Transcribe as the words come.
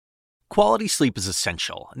Quality sleep is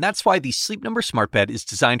essential, and that's why the Sleep Number Smart Bed is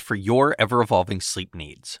designed for your ever-evolving sleep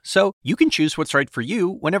needs. So you can choose what's right for you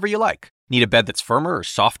whenever you like. Need a bed that's firmer or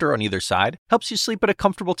softer on either side? Helps you sleep at a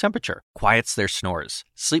comfortable temperature. Quiets their snores.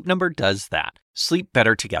 Sleep Number does that. Sleep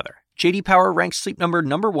better together. J.D. Power ranks Sleep Number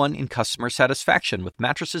 #1 in customer satisfaction with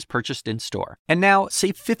mattresses purchased in-store. And now,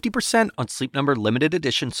 save 50% on Sleep Number limited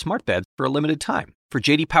edition smart beds for a limited time. For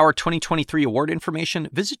J.D. Power 2023 award information,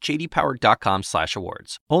 visit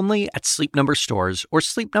jdpower.com/awards. Only at Sleep Number stores or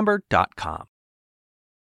sleepnumber.com.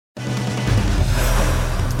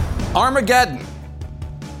 Armageddon.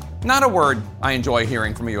 Not a word I enjoy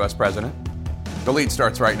hearing from a U.S. president. The lead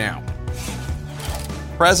starts right now.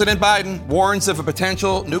 President Biden warns of a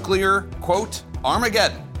potential nuclear, quote,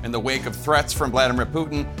 Armageddon in the wake of threats from Vladimir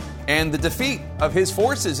Putin and the defeat of his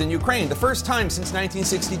forces in Ukraine, the first time since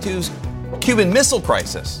 1962's Cuban Missile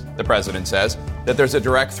Crisis. The president says that there's a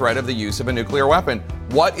direct threat of the use of a nuclear weapon.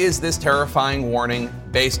 What is this terrifying warning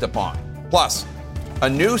based upon? Plus, a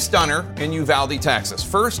new stunner in Uvalde, Texas.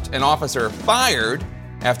 First, an officer fired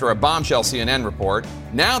after a bombshell CNN report.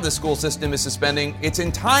 Now the school system is suspending its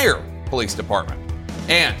entire police department.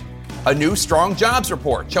 And a new strong jobs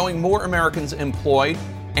report showing more Americans employed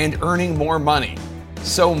and earning more money.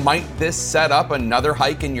 So might this set up another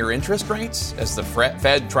hike in your interest rates as the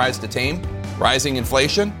Fed tries to tame rising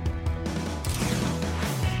inflation?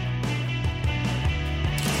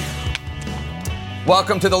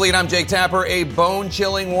 Welcome to The Lead. I'm Jake Tapper. A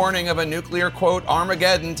bone-chilling warning of a nuclear, quote,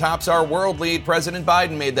 Armageddon tops our world lead. President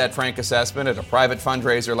Biden made that frank assessment at a private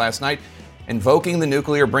fundraiser last night, invoking the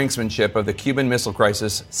nuclear brinksmanship of the Cuban Missile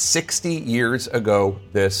Crisis 60 years ago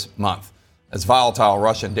this month. As volatile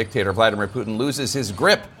Russian dictator Vladimir Putin loses his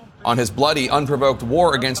grip on his bloody, unprovoked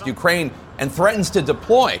war against Ukraine and threatens to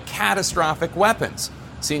deploy catastrophic weapons.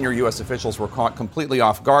 Senior U.S. officials were caught completely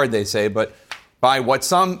off guard, they say, but by what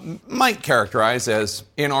some might characterize as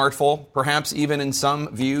inartful, perhaps even in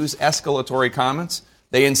some views escalatory comments.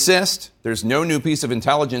 They insist there's no new piece of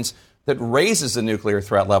intelligence that raises the nuclear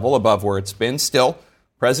threat level above where it's been. Still,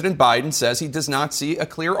 President Biden says he does not see a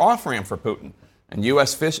clear off-ramp for Putin. And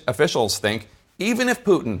U.S. officials think even if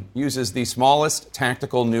Putin uses the smallest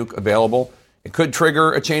tactical nuke available, it could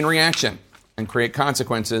trigger a chain reaction and create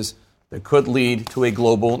consequences that could lead to a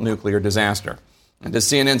global nuclear disaster. And as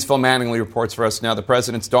CNN's Phil Mattingly reports for us now, the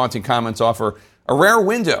president's daunting comments offer a rare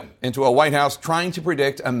window into a White House trying to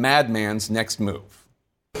predict a madman's next move.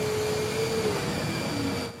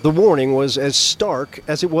 The warning was as stark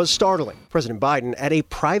as it was startling. President Biden at a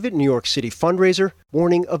private New York City fundraiser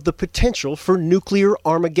warning of the potential for nuclear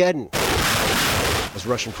Armageddon as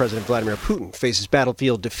Russian President Vladimir Putin faces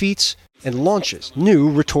battlefield defeats and launches new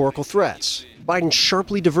rhetorical threats. Biden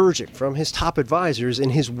sharply diverging from his top advisors in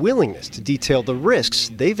his willingness to detail the risks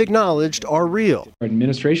they've acknowledged are real. Our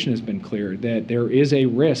administration has been clear that there is a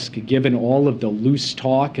risk, given all of the loose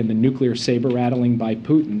talk and the nuclear saber-rattling by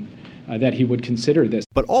Putin, that he would consider this.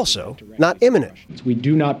 But also not imminent. We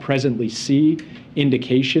do not presently see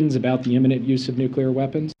indications about the imminent use of nuclear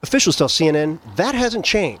weapons. Officials tell CNN that hasn't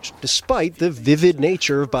changed, despite the vivid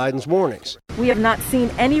nature of Biden's warnings. We have not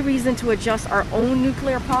seen any reason to adjust our own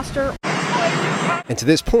nuclear posture. And to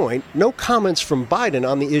this point, no comments from Biden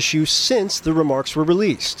on the issue since the remarks were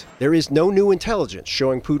released. There is no new intelligence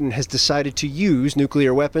showing Putin has decided to use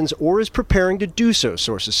nuclear weapons or is preparing to do so,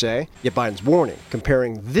 sources say. Yet Biden's warning,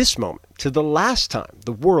 comparing this moment to the last time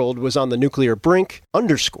the world was on the nuclear brink,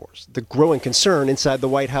 underscores the growing concern inside the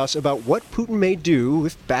White House about what Putin may do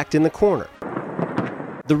if backed in the corner.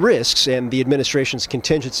 The risks and the administration's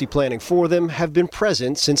contingency planning for them have been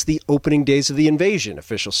present since the opening days of the invasion,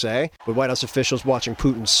 officials say. With White House officials watching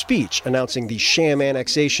Putin's speech announcing the sham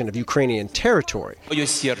annexation of Ukrainian territory,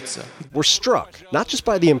 were struck not just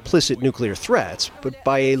by the implicit nuclear threats, but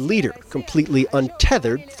by a leader completely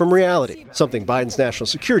untethered from reality, something Biden's national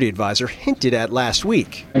security advisor hinted at last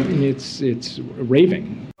week. It's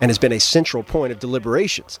raving. And has been a central point of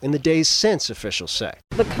deliberations in the days since, officials say.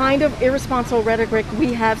 The kind of irresponsible rhetoric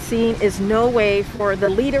we have seen is no way for the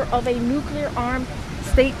leader of a nuclear-armed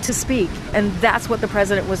state to speak. And that's what the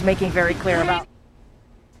president was making very clear about.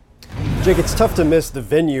 Jake, it's tough to miss the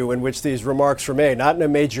venue in which these remarks were made. Not in a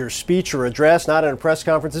major speech or address, not in a press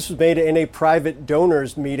conference. This was made in a private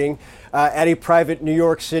donors meeting at a private New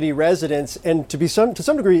York City residence. And to some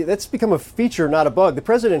degree, that's become a feature, not a bug. The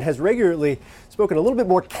president has regularly spoken a little bit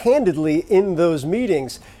more candidly in those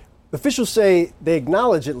meetings. Officials say they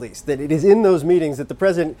acknowledge, at least, that it is in those meetings that the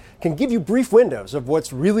president can give you brief windows of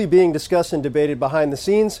what's really being discussed and debated behind the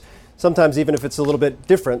scenes, sometimes even if it's a little bit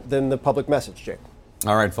different than the public message, Jake.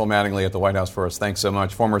 All right, Phil Mattingly at the White House for us. Thanks so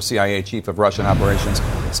much. Former CIA chief of Russian operations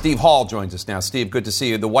Steve Hall joins us now. Steve, good to see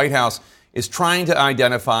you. The White House is trying to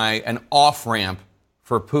identify an off-ramp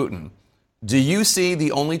for Putin. Do you see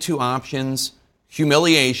the only two options,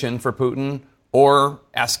 humiliation for Putin or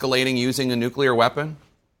escalating using a nuclear weapon?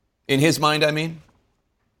 In his mind, I mean?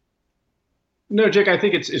 No, Jake, I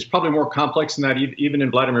think it's probably more complex than that, even in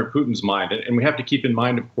Vladimir Putin's mind. And we have to keep in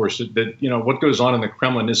mind, of course, that what goes on in the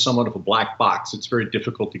Kremlin is somewhat of a black box. It's very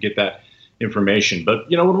difficult to get that information. But,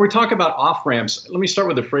 when we talk about off-ramps, let me start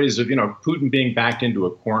with the phrase of, Putin being backed into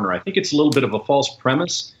a corner. I think it's a little bit of a false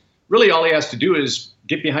premise. Really, all he has to do is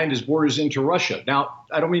get behind his borders into Russia. Now,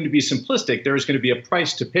 I don't mean to be simplistic. There's going to be a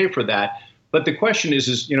price to pay for that. But the question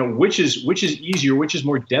is which is easier, which is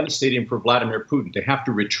more devastating for Vladimir Putin, to have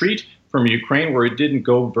to retreat from Ukraine where it didn't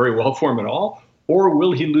go very well for him at all, or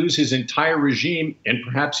will he lose his entire regime and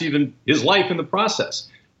perhaps even his life in the process?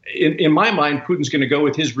 In my mind, Putin's going to go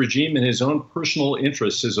with his regime and his own personal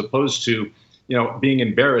interests as opposed to, being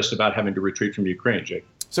embarrassed about having to retreat from Ukraine, Jake.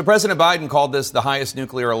 So President Biden called this the highest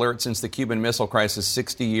nuclear alert since the Cuban Missile Crisis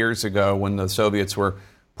 60 years ago when the Soviets were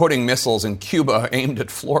putting missiles in Cuba aimed at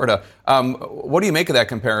Florida. What do you make of that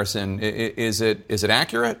comparison? Is it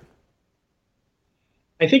accurate?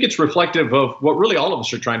 I think it's reflective of what really all of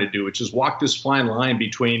us are trying to do, which is walk this fine line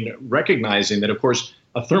between recognizing that, of course,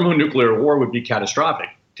 a thermonuclear war would be catastrophic.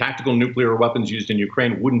 Tactical nuclear weapons used in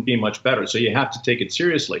Ukraine wouldn't be much better. So you have to take it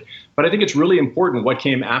seriously. But I think it's really important what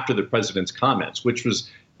came after the president's comments, which was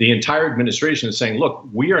the entire administration is saying, look,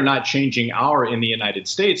 we are not changing our, in the United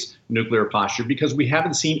States, nuclear posture because we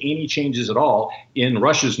haven't seen any changes at all in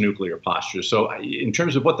Russia's nuclear posture. So in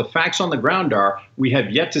terms of what the facts on the ground are, we have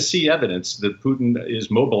yet to see evidence that Putin is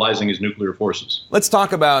mobilizing his nuclear forces. Let's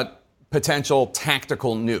talk about potential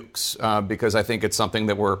tactical nukes, because I think it's something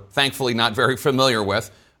that we're thankfully not very familiar with.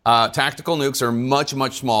 Tactical nukes are much,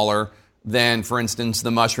 much smaller than, for instance, the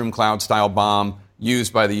mushroom cloud-style bomb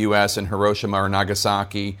used by the U.S. in Hiroshima or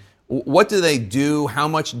Nagasaki. What do they do? How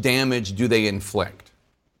much damage do they inflict?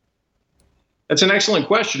 That's an excellent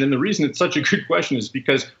question. And the reason it's such a good question is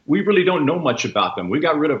because we really don't know much about them. We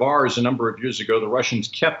got rid of ours a number of years ago. The Russians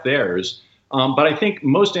kept theirs. But I think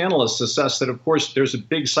most analysts assess that, of course, there's a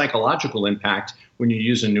big psychological impact when you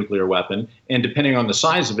use a nuclear weapon. And depending on the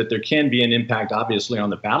size of it, there can be an impact, obviously,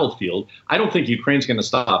 on the battlefield. I don't think Ukraine's going to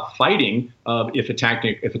stop fighting if a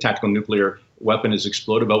tactical nuclear weapon is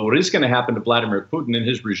exploded. But what is going to happen to Vladimir Putin and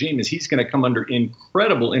his regime is he's going to come under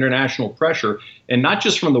incredible international pressure, and not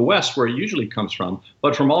just from the West, where he usually comes from,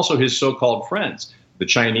 but from also his so-called friends, the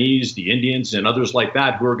Chinese, the Indians, and others like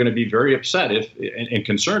that, who are going to be very upset and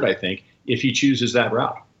concerned, I think, if he chooses that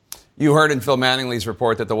route. You heard in Phil Manningly's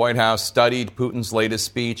report that the White House studied Putin's latest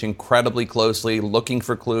speech incredibly closely, looking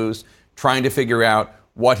for clues, trying to figure out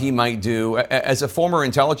what he might do. As a former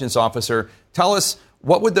intelligence officer, tell us,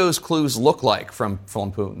 what would those clues look like from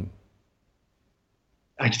Putin?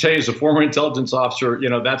 I can tell you, as a former intelligence officer,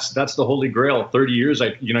 that's the holy grail. 30 years,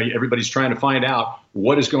 everybody's trying to find out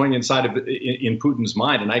what is going inside of in Putin's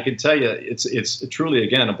mind, and I can tell you, it's truly,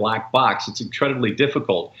 again, a black box. It's incredibly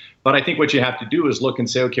difficult. But I think what you have to do is look and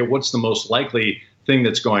say, okay, what's the most likely thing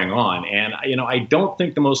that's going on? And I don't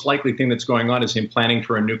think the most likely thing that's going on is him planning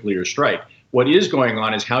for a nuclear strike. What is going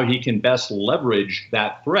on is how he can best leverage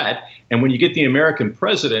that threat. And when you get the American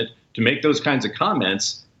president to make those kinds of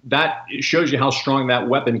comments, that shows you how strong that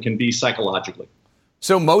weapon can be psychologically.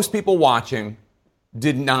 So most people watching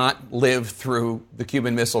did not live through the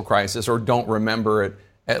Cuban Missile Crisis, or don't remember it,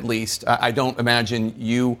 at least. I don't imagine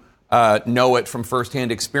you know it from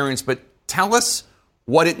firsthand experience, but tell us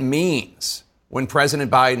what it means when President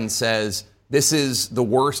Biden says this is the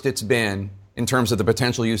worst it's been in terms of the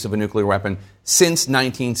potential use of a nuclear weapon since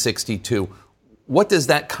 1962. What does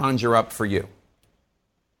that conjure up for you?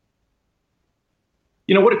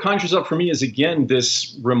 What it conjures up for me is, again,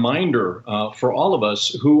 this reminder for all of us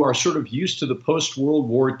who are sort of used to the post-World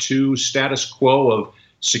War II status quo of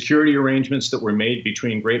security arrangements that were made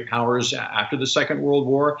between great powers after the Second World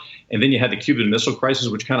War. And then you had the Cuban Missile Crisis,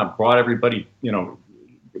 which kind of brought everybody,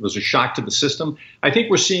 it was a shock to the system. I think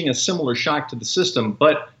we're seeing a similar shock to the system.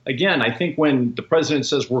 But again, I think when the president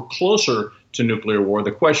says we're closer to nuclear war,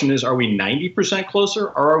 the question is, are we 90% closer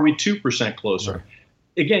or are we 2% closer? Right.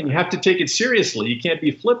 Again, you have to take it seriously. You can't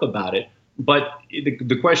be flip about it. But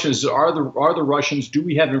the question is, are the Russians, do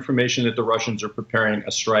we have information that the Russians are preparing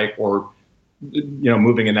a strike or,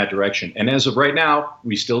 moving in that direction? And as of right now,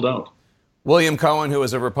 we still don't. William Cohen, who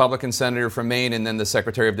was a Republican senator from Maine and then the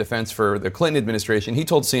Secretary of Defense for the Clinton administration, he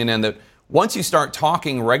told CNN that once you start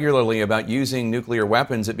talking regularly about using nuclear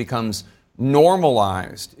weapons, it becomes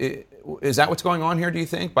normalized. Is that what's going on here, do you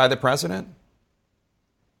think, by the president?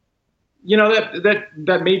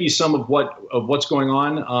 That may be some of what's going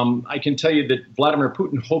on. I can tell you that Vladimir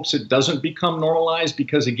Putin hopes it doesn't become normalized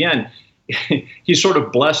because, again, he's sort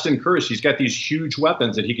of blessed and cursed. He's got these huge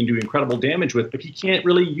weapons that he can do incredible damage with, but he can't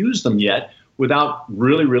really use them yet without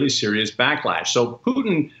really, really serious backlash. So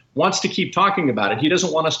Putin wants to keep talking about it. He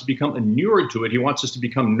doesn't want us to become inured to it. He wants us to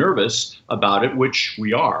become nervous about it, which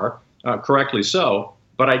we are, correctly so.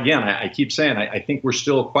 But again, I keep saying, I think we're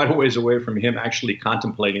still quite a ways away from him actually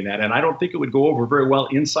contemplating that. And I don't think it would go over very well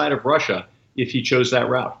inside of Russia if he chose that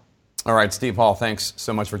route. All right, Steve Hall, thanks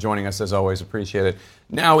so much for joining us, as always. Appreciate it.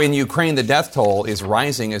 Now, in Ukraine, the death toll is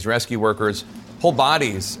rising as rescue workers pull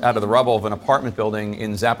bodies out of the rubble of an apartment building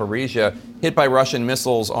in Zaporizhia hit by Russian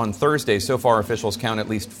missiles on Thursday. So far, officials count at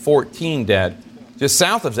least 14 dead. Just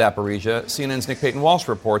south of Zaporizhia, CNN's Nick Payton-Walsh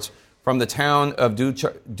reports from the town of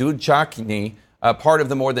Dudchakny, part of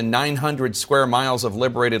the more than 900 square miles of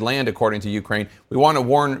liberated land, according to Ukraine. We want to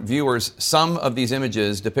warn viewers, some of these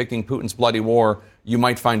images depicting Putin's bloody war you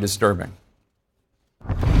might find disturbing.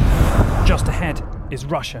 Just ahead is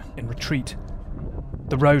Russia in retreat.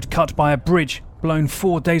 The road cut by a bridge blown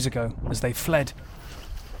 4 days ago as they fled.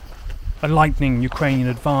 A lightning Ukrainian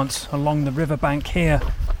advance along the riverbank here.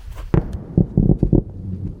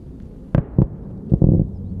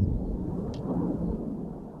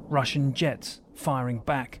 Russian jets firing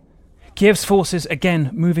back. Kiev's forces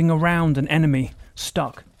again moving around an enemy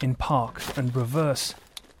stuck in park and reverse.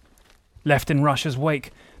 Left in Russia's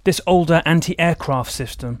wake, this older anti-aircraft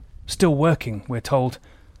system, still working, we're told,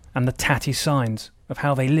 and the tatty signs of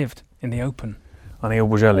how they lived in the open. Они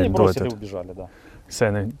убежали до этого.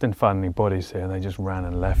 Saying they didn't find any bodies here, and they just ran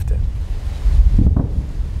and left it.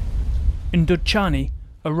 In Dudchany,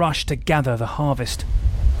 a rush to gather the harvest.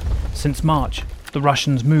 Since March, the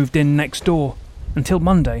Russians moved in next door, until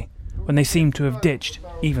Monday, when they seemed to have ditched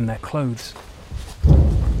even their clothes.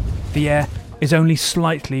 The air is only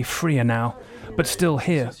slightly freer now, but still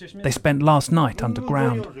here. They spent last night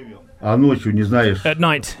underground. At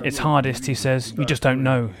night, it's hardest, he says. You just don't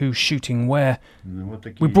know who's shooting where.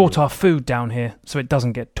 We brought our food down here so it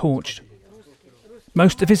doesn't get torched.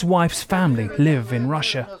 Most of his wife's family live in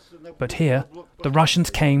Russia, but here, the Russians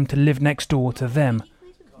came to live next door to them.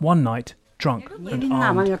 One night, drunk and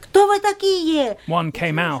armed. One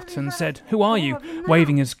came out and said, "Who are you?"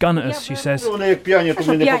 waving his gun at us, she says.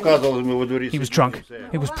 He was drunk.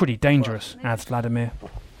 It was pretty dangerous, adds Vladimir.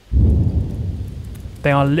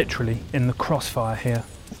 They are literally in the crossfire here.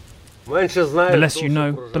 The less you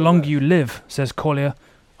know, the longer you live, says Kolya,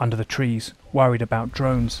 under the trees, worried about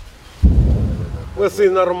drones.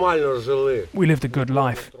 We lived a good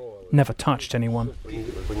life, never touched anyone.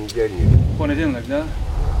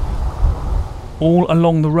 All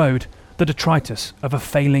along the road, the detritus of a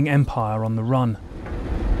failing empire on the run.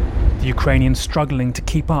 The Ukrainians struggling to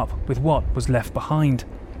keep up with what was left behind.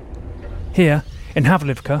 Here, in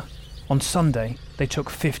Havlivka, on Sunday, they took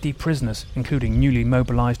 50 prisoners, including newly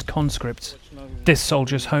mobilised conscripts. This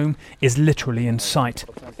soldier's home is literally in sight,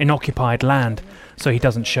 in occupied land, so he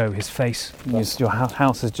doesn't show his face. Your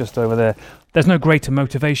house is just over there. There's no greater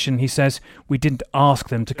motivation, he says. We didn't ask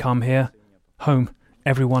them to come here. Home,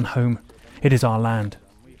 everyone home. It is our land.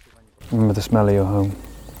 Remember the smell of your home.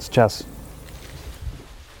 It's just.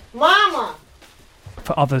 Mama!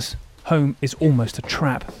 For others, home is almost a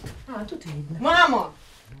trap. Mama!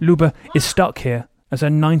 Luba is stuck here as her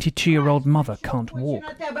 92-year-old mother can't walk.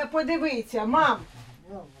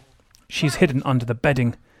 She's hidden under the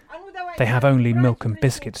bedding. They have only milk and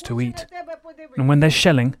biscuits to eat. And when there's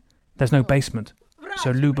shelling, there's no basement. So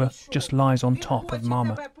Luba just lies on top of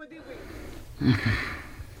Mama.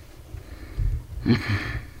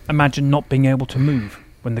 Imagine not being able to move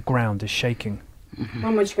when the ground is shaking.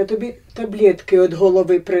 Мамочка, тобі таблетки від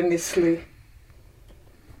голови принесли.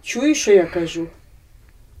 Чуєш, що я кажу?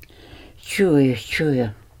 Чую.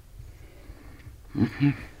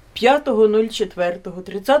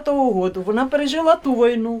 5.04.30 року вона пережила ту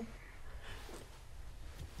війну.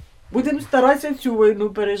 Будемо старатися цю війну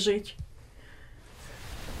пережити.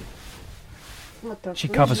 She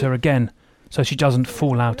covers her again, so she doesn't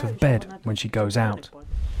fall out of bed when she goes out.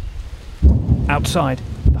 Outside,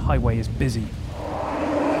 the highway is busy.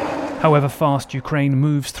 However fast Ukraine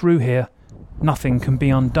moves through here, nothing can be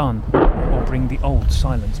undone or bring the old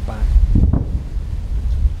silence back.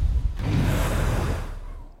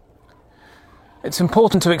 It's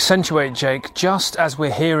important to accentuate, Jake, just as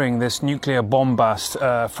we're hearing this nuclear bombast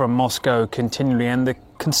from Moscow continually, and the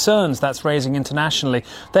concerns that's raising internationally.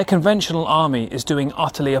 Their conventional army is doing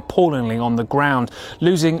utterly appallingly on the ground,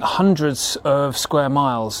 losing hundreds of square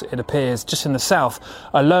miles, it appears, just in the south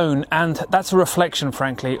alone. And that's a reflection,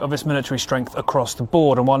 frankly, of its military strength across the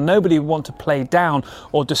board. And while nobody would want to play down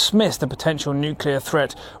or dismiss the potential nuclear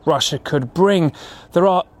threat Russia could bring, there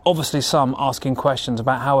are obviously some asking questions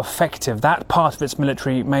about how effective that part of its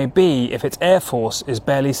military may be if its air force is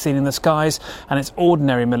barely seen in the skies and its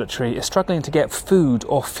ordinary military is struggling to get food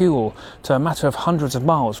or fuel to a matter of hundreds of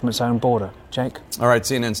miles from its own border. Jake? All right,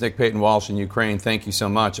 CNN's Nick Payton-Walsh in Ukraine. Thank you so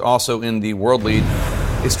much. Also in the world lead,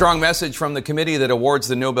 a strong message from the committee that awards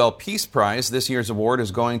the Nobel Peace Prize. This year's award is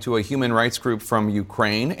going to a human rights group from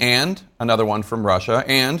Ukraine and another one from Russia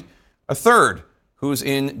and a third who's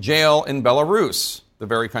in jail in Belarus, the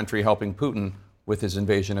very country helping Putin with his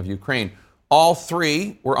invasion of Ukraine. All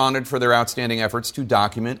three were honored for their outstanding efforts to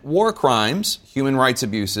document war crimes, human rights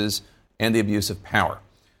abuses, and the abuse of power.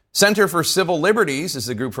 Center for Civil Liberties is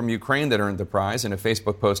the group from Ukraine that earned the prize. In a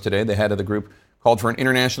Facebook post today, the head of the group called for an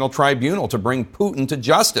international tribunal to bring Putin to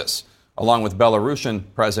justice, along with Belarusian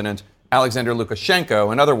President Alexander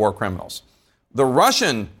Lukashenko and other war criminals. The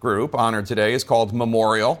Russian group honored today is called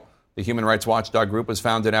Memorial. The human rights watchdog group was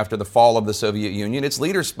founded after the fall of the Soviet Union. Its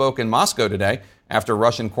leader spoke in Moscow today after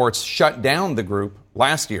Russian courts shut down the group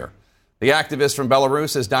last year. The activist from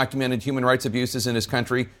Belarus has documented human rights abuses in his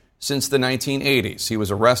country since the 1980s. He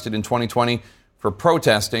was arrested in 2020 for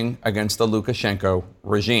protesting against the Lukashenko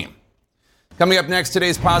regime. Coming up next,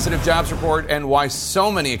 today's positive jobs report and why so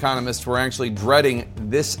many economists were actually dreading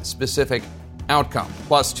this specific outcome.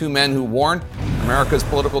 Plus, two men who warn America's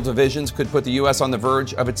political divisions could put the U.S. on the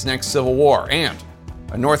verge of its next civil war. And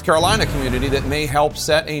a North Carolina community that may help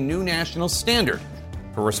set a new national standard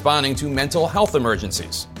for responding to mental health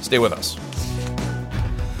emergencies. Stay with us.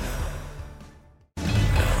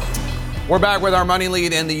 We're back with our money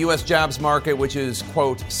lead and the U.S. jobs market, which is,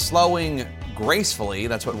 quote, slowing gracefully.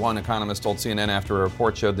 That's what one economist told CNN after a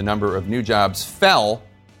report showed the number of new jobs fell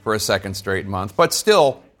for a second straight month, but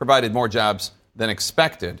still provided more jobs than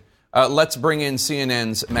expected. Let's bring in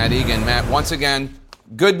CNN's Matt Egan. Matt, once again,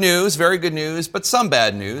 good news, very good news, but some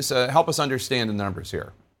bad news. Help us understand the numbers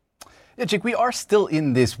here. Yeah, Jake, we are still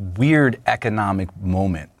in this weird economic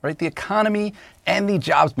moment, right? The economy and the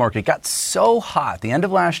jobs market got so hot at the end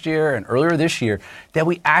of last year and earlier this year that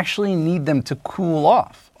we actually need them to cool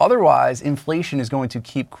off. Otherwise, inflation is going to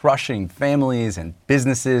keep crushing families and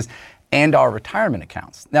businesses and our retirement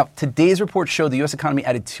accounts. Now, today's report showed the U.S. economy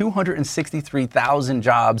added 263,000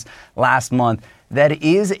 jobs last month. That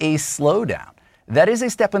is a slowdown. That is a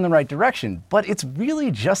step in the right direction, but it's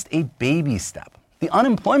really just a baby step. The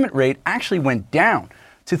unemployment rate actually went down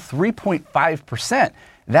to 3.5%.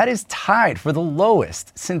 That is tied for the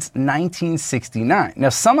lowest since 1969. Now,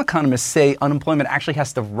 some economists say unemployment actually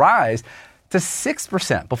has to rise to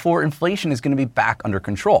 6% before inflation is going to be back under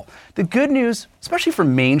control. The good news, especially for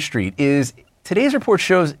Main Street, is today's report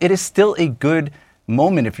shows it is still a good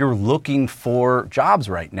moment if you're looking for jobs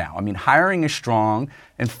right now. I mean, hiring is strong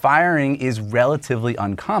and firing is relatively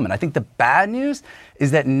uncommon. I think the bad news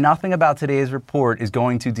is that nothing about today's report is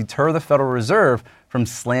going to deter the Federal Reserve from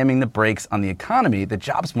slamming the brakes on the economy. The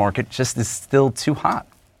jobs market just is still too hot.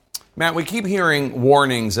 Matt, we keep hearing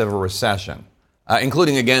warnings of a recession,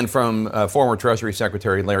 including again from former Treasury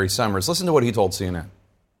Secretary Larry Summers. Listen to what he told CNN.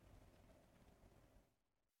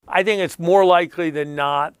 I think it's more likely than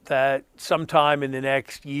not that sometime in the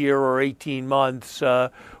next year or 18 months,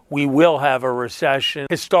 we will have a recession.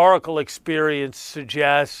 Historical experience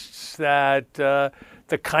suggests that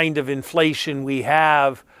the kind of inflation we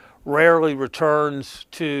have rarely returns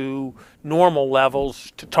to normal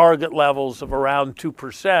levels, to target levels of around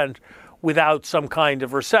 2% without some kind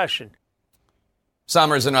of recession.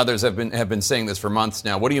 Summers and others have been saying this for months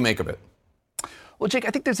now. What do you make of it? Well, Jake,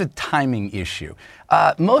 I think there's a timing issue.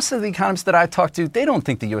 Most of the economists that I've talked to, they don't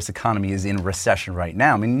think the U.S. economy is in recession right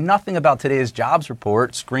now. I mean, nothing about today's jobs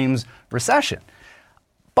report screams recession.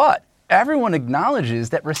 But everyone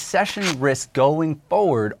acknowledges that recession risks going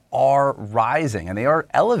forward are rising, and they are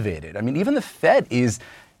elevated. I mean, even the Fed is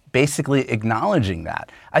basically acknowledging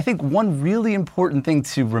that. I think one really important thing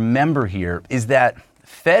to remember here is that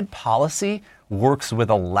Fed policy works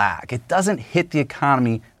with a lag. It doesn't hit the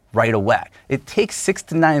economy right away. It takes 6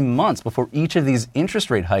 to 9 months before each of these interest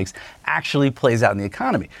rate hikes actually plays out in the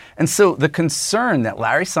economy. And so the concern that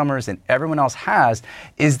Larry Summers and everyone else has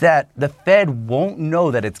is that the Fed won't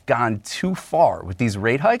know that it's gone too far with these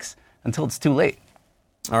rate hikes until it's too late.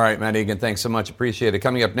 All right, Matt Egan, thanks so much. Appreciate it.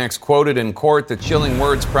 Coming up next, quoted in court, the chilling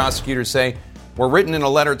words prosecutors say were written in a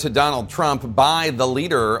letter to Donald Trump by the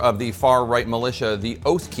leader of the far-right militia, the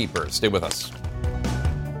Oath Keepers. Stay with us.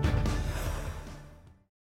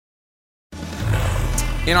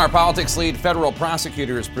 In our politics lead, federal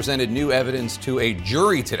prosecutors presented new evidence to a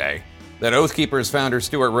jury today that Oath Keepers founder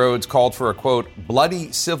Stuart Rhodes called for a, quote,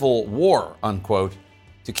 bloody civil war, unquote,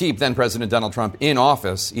 to keep then-President Donald Trump in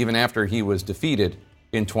office even after he was defeated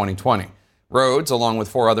in 2020. Rhodes, along with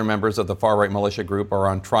 4 other members of the far-right militia group, are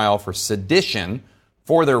on trial for sedition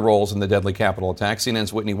for their roles in the deadly Capitol attack.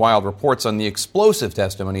 CNN's Whitney Wild reports on the explosive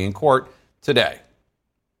testimony in court today.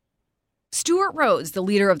 Stuart Rhodes, the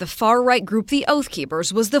leader of the far-right group The Oath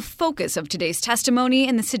Keepers, was the focus of today's testimony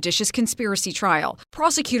in the seditious conspiracy trial.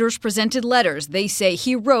 Prosecutors presented letters they say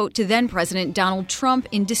he wrote to then-President Donald Trump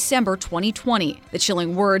in December 2020. The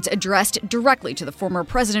chilling words addressed directly to the former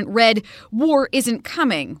president read, "War isn't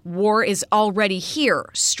coming. War is already here.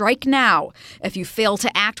 Strike now. If you fail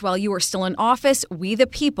to act while you are still in office, we the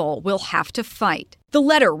people will have to fight." The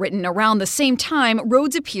letter, written around the same time,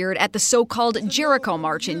 Rhodes appeared at the so-called Jericho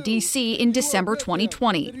March in D.C. in December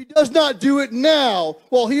 2020. If he does not do it now,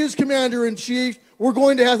 while he is commander-in-chief, we're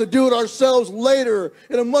going to have to do it ourselves later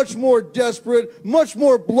in a much more desperate, much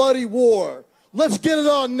more bloody war. Let's get it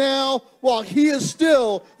on now while he is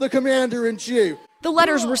still the commander-in-chief. The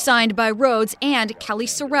letters were signed by Rhodes and Kelly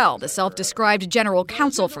Sorrell, the self-described general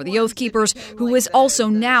counsel for the Oath Keepers, who is also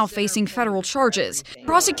now facing federal charges.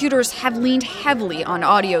 Prosecutors have leaned heavily on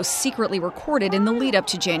audio secretly recorded in the lead-up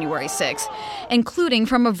to January 6, including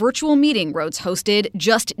from a virtual meeting Rhodes hosted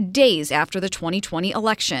just days after the 2020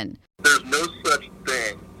 election. There's no such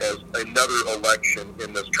thing as another election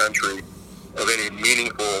in this country of any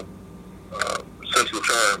meaningful sense of the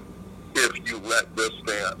term if you let this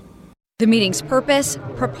stand. The meeting's purpose,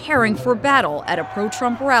 preparing for battle at a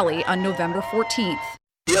pro-Trump rally on November 14th.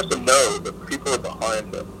 He has to know that the people are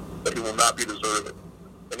behind him, that he will not be deserted.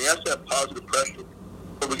 And he has to have positive pressure.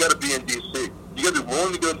 But we got to be in D.C. You got to be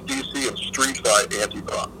willing to go to D.C. and street fight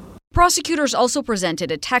Antifa. Prosecutors also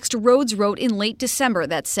presented a text Rhodes wrote in late December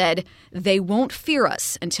that said, "They won't fear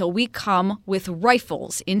us until we come with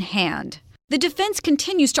rifles in hand." The defense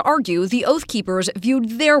continues to argue the Oath Keepers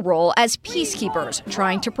viewed their role as peacekeepers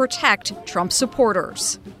trying to protect Trump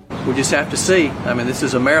supporters. We just have to see. I mean, this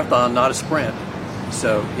is a marathon, not a sprint.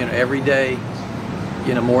 So, every day,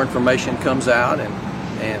 more information comes out,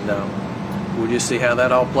 and we'll just see how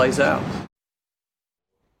that all plays out.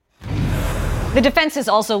 The defense has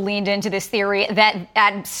also leaned into this theory that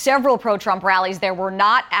at several pro-Trump rallies, there were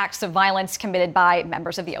not acts of violence committed by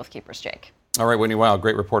members of the Oath Keepers, Jake. All right, Whitney Wild,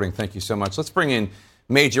 great reporting. Thank you so much. Let's bring in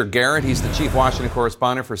Major Garrett. He's the chief Washington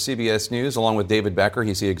correspondent for CBS News, along with David Becker.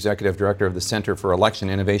 He's the executive director of the Center for Election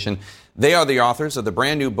Innovation. They are the authors of the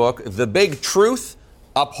brand new book, The Big Truth,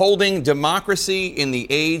 Upholding Democracy in the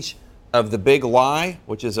Age of the Big Lie,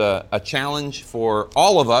 which is a challenge for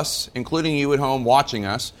all of us, including you at home watching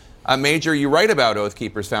us. Major, you write about Oath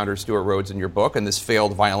Keepers founder Stuart Rhodes in your book and this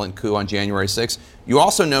failed violent coup on January 6th. You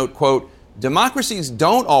also note, quote, democracies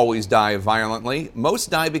don't always die violently. Most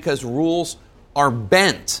die because rules are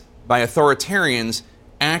bent by authoritarians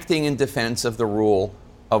acting in defense of the rule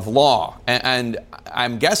of law. And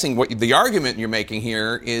I'm guessing what the argument you're making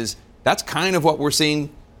here is that's kind of what we're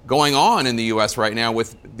seeing going on in the U.S. right now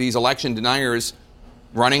with these election deniers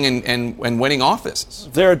running and winning offices.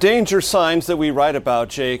 There are danger signs that we write about,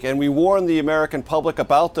 Jake, and we warn the American public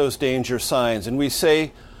about those danger signs. And we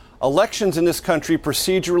say elections in this country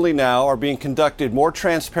procedurally now are being conducted more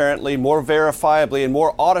transparently, more verifiably, and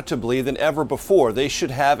more auditably than ever before. They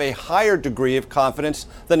should have a higher degree of confidence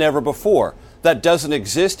than ever before. That doesn't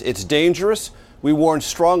exist. It's dangerous. We warn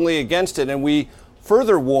strongly against it, and we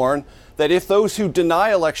further warn that if those who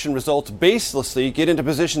deny election results baselessly get into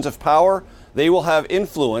positions of power, they will have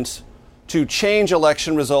influence to change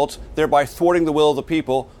election results, thereby thwarting the will of the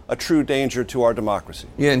people, a true danger to our democracy.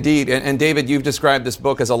 Yeah, indeed. And David, you've described this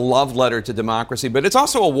book as a love letter to democracy, but it's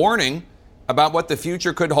also a warning about what the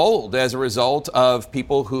future could hold as a result of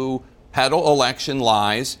people who peddle election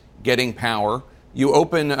lies, getting power. You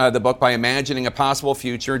open the book by imagining a possible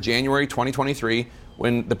future, January 2023,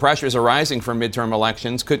 when the pressures arising from midterm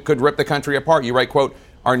elections could rip the country apart. You write, quote,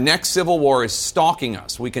 our next civil war is stalking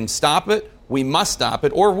us. We can stop it, we must stop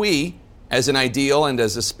it, or we, as an ideal and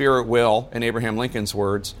as the spirit will, in Abraham Lincoln's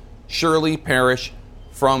words, surely perish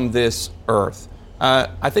from this earth.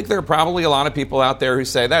 I think there are probably a lot of people out there who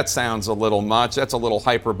say that sounds a little much, that's a little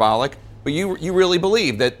hyperbolic, but you really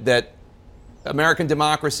believe that American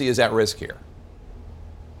democracy is at risk here.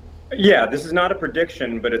 Yeah, this is not a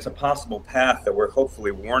prediction, but it's a possible path that we're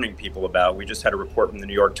hopefully warning people about. We just had a report from the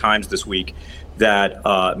New York Times this week that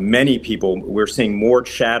many people, we're seeing more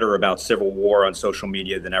chatter about civil war on social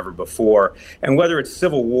media than ever before. And whether it's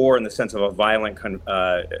civil war in the sense of a violent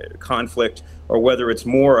conflict, or whether it's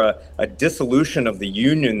more a dissolution of the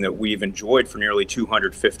union that we've enjoyed for nearly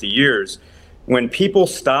 250 years, when people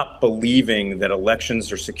stop believing that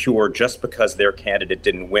elections are secure just because their candidate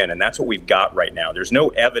didn't win, and that's what we've got right now. There's no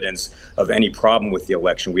evidence of any problem with the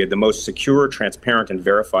election. We had the most secure, transparent, and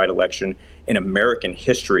verified election in American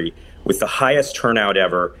history with the highest turnout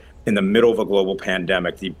ever in the middle of a global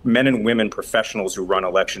pandemic. The men and women professionals who run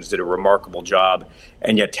elections did a remarkable job,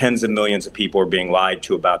 and yet tens of millions of people are being lied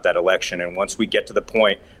to about that election. And once we get to the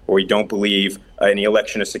point where we don't believe any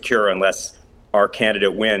election is secure unless our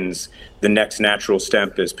candidate wins, the next natural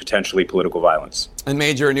step is potentially political violence. And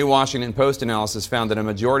Major, a new Washington Post analysis found that a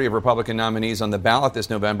majority of Republican nominees on the ballot this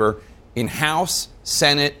November in House,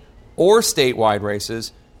 Senate, or statewide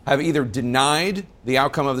races have either denied the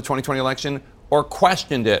outcome of the 2020 election or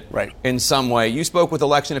questioned it in some way. You spoke with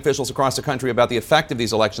election officials across the country about the effect of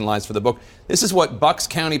these election lies for the book. This is what Bucks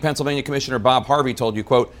County, Pennsylvania Commissioner Bob Harvey told you,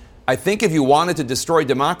 quote, "I think if you wanted to destroy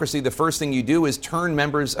democracy, the first thing you do is turn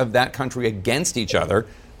members of that country against each other.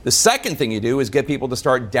 The second thing you do is get people to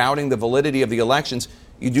start doubting the validity of the elections.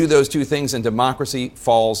 You do those two things and democracy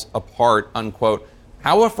falls apart," unquote.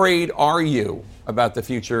 How afraid are you about the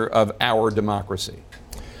future of our democracy?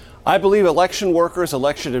 I believe election workers,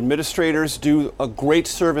 election administrators do a great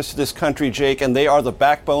service to this country, Jake, and they are the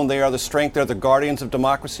backbone, they are the strength, they're the guardians of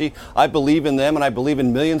democracy. I believe in them, and I believe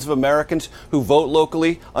in millions of Americans who vote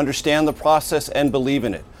locally, understand the process, and believe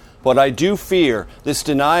in it. But I do fear this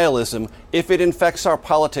denialism, if it infects our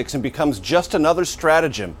politics and becomes just another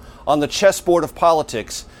stratagem on the chessboard of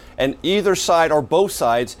politics, and either side or both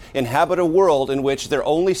sides inhabit a world in which they're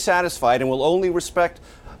only satisfied and will only respect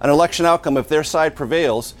an election outcome if their side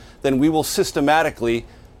prevails, then we will systematically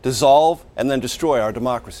dissolve and then destroy our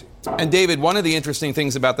democracy. And David, one of the interesting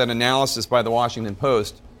things about that analysis by the Washington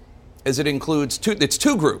Post is it includes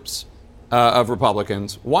two groups of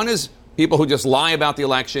Republicans. One is people who just lie about the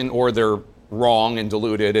election or they're wrong and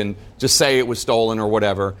deluded and just say it was stolen or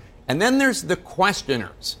whatever. And then there's the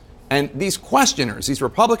questioners. And these questioners, these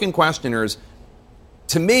Republican questioners,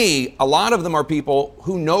 to me, a lot of them are people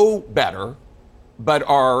who know better, but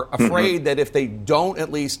are afraid that if they don't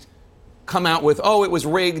at least come out with, oh, it was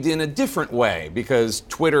rigged in a different way because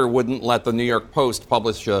Twitter wouldn't let the New York Post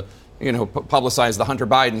publicize the Hunter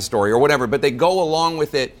Biden story or whatever, but they go along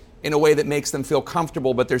with it in a way that makes them feel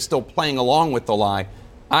comfortable, but they're still playing along with the lie.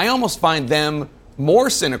 I almost find them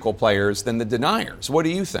more cynical players than the deniers. What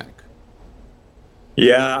do you think?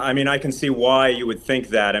 Yeah, I mean, I can see why you would think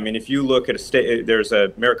that. I mean, if you look at a state, there's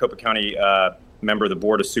a Maricopa County member of the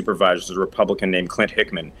Board of Supervisors, a Republican named Clint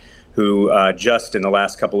Hickman, who just in the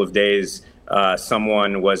last couple of days,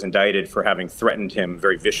 someone was indicted for having threatened him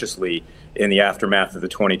very viciously in the aftermath of the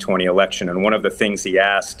 2020 election. And one of the things he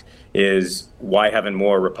asked is, why haven't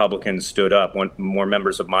more Republicans stood up? More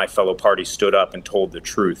members of my fellow party stood up and told the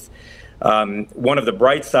truth. One of the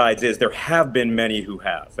bright sides is there have been many who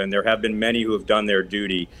have, and there have been many who have done their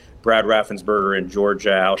duty. Brad Raffensperger in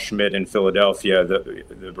Georgia, Al Schmidt in Philadelphia,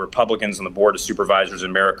 the Republicans on the Board of Supervisors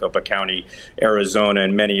in Maricopa County, Arizona,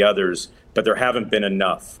 and many others. But there haven't been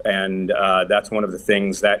enough. And that's one of the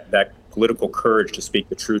things that political courage to speak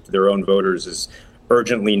the truth to their own voters is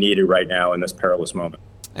urgently needed right now in this perilous moment.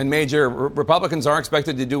 And Major, Republicans are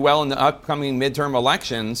expected to do well in the upcoming midterm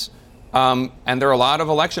elections. And there are a lot of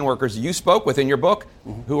election workers you spoke with in your book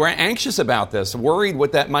who are anxious about this, worried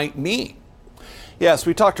what that might mean. Yes,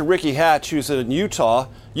 we talked to Ricky Hatch, who's in Utah,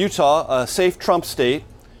 a safe Trump state.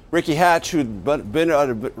 Ricky Hatch, who'd been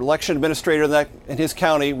an election administrator in his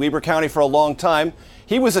county, Weber County, for a long time,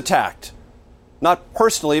 he was attacked. Not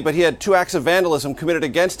personally, but he had 2 acts of vandalism committed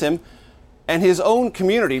against him. And his own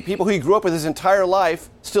community, people who he grew up with his entire life,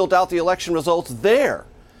 still doubt the election results there.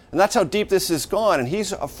 And that's how deep this has gone. And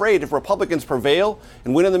he's afraid if Republicans prevail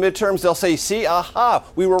and win in the midterms, they'll say, see, aha,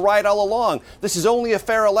 we were right all along. This is only a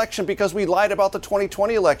fair election because we lied about the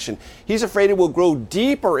 2020 election. He's afraid it will grow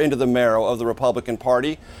deeper into the marrow of the Republican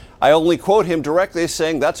Party. I only quote him directly as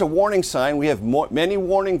saying that's a warning sign. We have many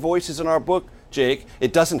warning voices in our book, Jake.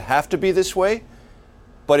 It doesn't have to be this way,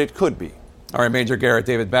 but it could be. All right, Major Garrett,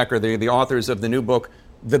 David Becker, the authors of the new book,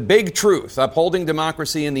 The Big Truth, Upholding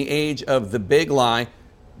Democracy in the Age of the Big Lie.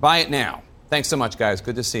 Buy it now. Thanks so much, guys.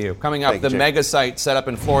 Good to see you. Coming up, the mega site set up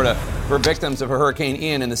in Florida for victims of Hurricane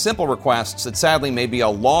Ian and the simple requests that sadly may be a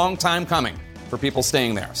long time coming for people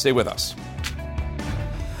staying there. Stay with us.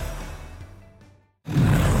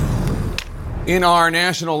 In our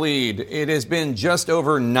national lead, it has been just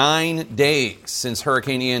over 9 days since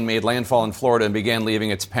Hurricane Ian made landfall in Florida and began leaving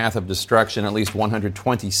its path of destruction. At least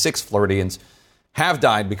 126 Floridians have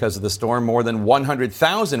died because of the storm. More than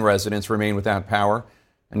 100,000 residents remain without power.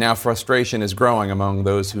 And now frustration is growing among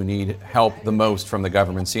those who need help the most from the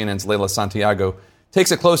government. CNN's Leila Santiago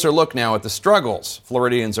takes a closer look now at the struggles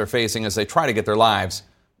Floridians are facing as they try to get their lives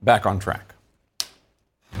back on track.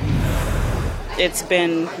 It's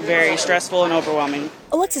been very stressful and overwhelming.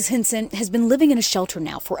 Alexis Hinson has been living in a shelter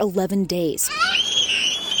now for 11 days.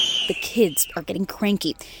 The kids are getting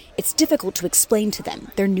cranky. It's difficult to explain to them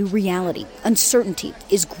their new reality. Uncertainty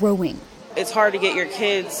is growing. It's hard to get your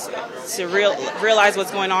kids to realize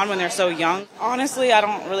what's going on when they're so young. Honestly, I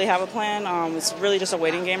don't really have a plan. It's really just a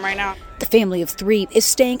waiting game right now. The family of 3 is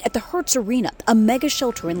staying at the Hertz Arena, a mega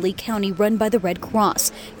shelter in Lee County run by the Red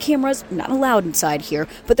Cross. Cameras not allowed inside here,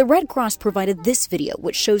 but the Red Cross provided this video,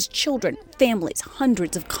 which shows children, families,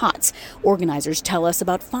 hundreds of cots. Organizers tell us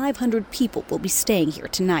about 500 people will be staying here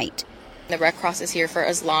tonight. The Red Cross is here for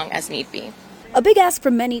as long as need be. A big ask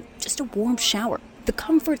from many, just a warm shower. The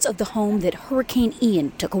comforts of the home that Hurricane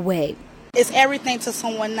Ian took away. It's everything to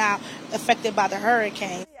someone now affected by the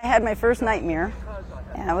hurricane. I had my first nightmare,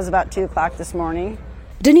 and it was about 2 o'clock this morning.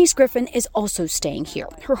 Denise Griffin is also staying here.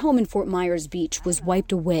 Her home in Fort Myers Beach was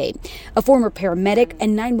wiped away. A former paramedic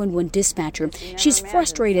and 911 dispatcher, she's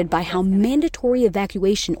frustrated by how mandatory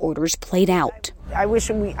evacuation orders played out. I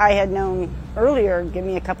wish I had known earlier, give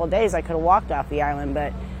me a couple of days, I could have walked off the island,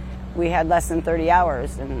 but we had less than 30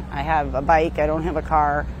 hours, and I have a bike, I don't have a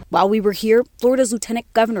car. While we were here, Florida's Lieutenant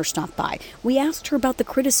Governor stopped by. We asked her about the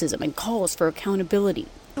criticism and calls for accountability.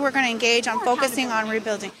 We're going to engage on focusing on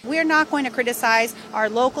rebuilding. We're not going to criticize our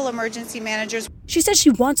local emergency managers. She says she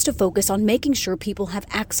wants to focus on making sure people have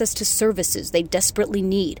access to services they desperately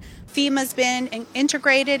need. FEMA's been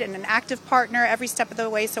integrated and an active partner every step of the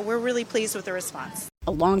way, so we're really pleased with the response.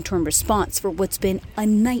 A long-term response for what's been a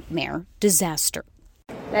nightmare disaster.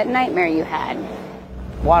 That nightmare you had.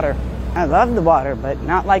 Water. I love the water, but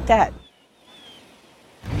not like that.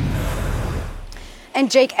 And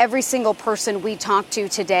Jake, every single person we talked to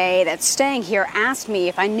today that's staying here asked me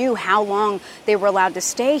if I knew how long they were allowed to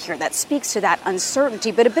stay here. That speaks to that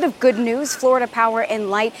uncertainty. But a bit of good news, Florida Power and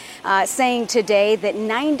Light saying today that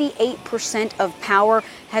 98% of power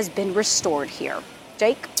has been restored here.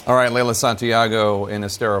 Jake? All right, Leila Santiago in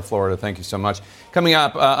Estero, Florida. Thank you so much. Coming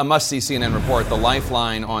up, a must-see CNN report, the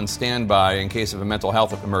Lifeline on standby in case of a mental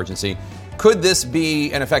health emergency. Could this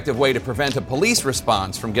be an effective way to prevent a police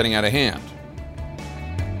response from getting out of hand?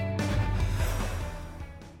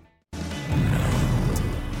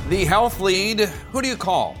 The health lead, who do you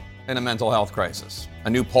call in a mental health crisis? A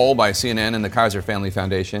new poll by CNN and the Kaiser Family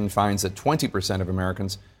Foundation finds that 20% of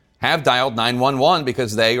Americans have dialed 911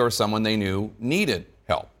 because they or someone they knew needed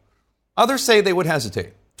help. Others say they would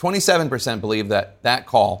hesitate. 27% believe that that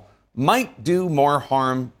call might do more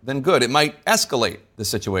harm than good. It might escalate the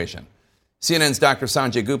situation. CNN's Dr.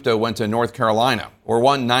 Sanjay Gupta went to North Carolina, where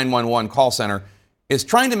one 911 call center is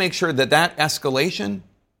trying to make sure that that escalation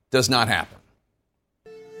does not happen.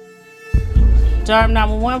 Durham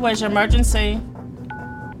 911, where's your emergency?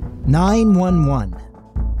 911.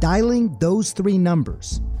 Dialing those 3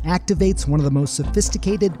 numbers activates one of the most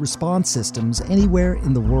sophisticated response systems anywhere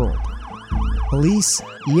in the world. Police,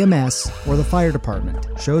 EMS, or the fire department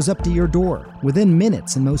shows up to your door within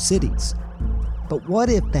minutes in most cities. But what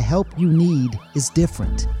if the help you need is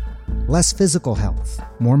different? Less physical health,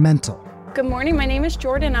 more mental. Good morning, my name is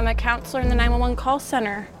Jordan. I'm a counselor in the 911 call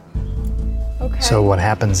center. Okay. So what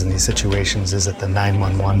happens in these situations is that the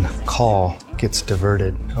 911 call gets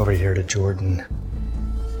diverted over here to Jordan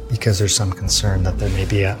because there's some concern that there may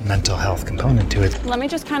be a mental health component to it. Let me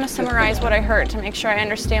just kind of summarize what I heard to make sure I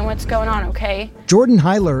understand what's going on, okay? Jordan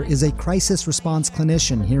Heiler is a crisis response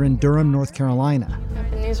clinician here in Durham, North Carolina.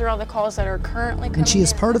 And these are all the calls that are currently coming And she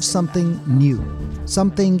is in. part of something new,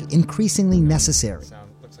 something increasingly necessary.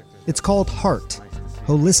 It's called HEART,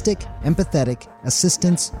 Holistic Empathetic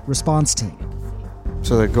Assistance Response Team.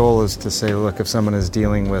 So the goal is to say, look, if someone is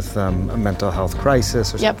dealing with a mental health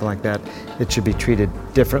crisis or something like that, it should be treated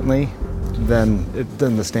differently than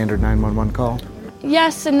the standard 911 call?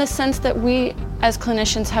 Yes, in the sense that we as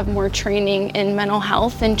clinicians have more training in mental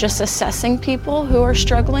health and just assessing people who are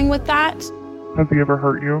struggling with that. Has he ever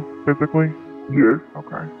hurt you physically? Yes.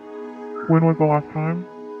 Okay. When was the last time?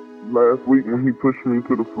 Last week when he pushed me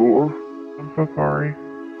to the floor. I'm so sorry.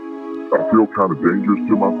 I feel kind of dangerous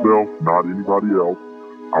to myself, not anybody else.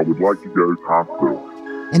 I would like to go to hospital.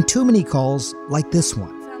 And too many calls like this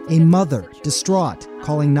one. A mother, distraught,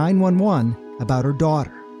 calling 911 about her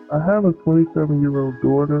daughter. I have a 27-year-old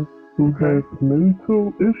daughter who has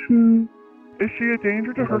mental issues. Is she a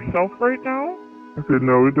danger to herself right now? I said,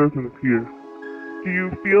 no, it doesn't appear. Do you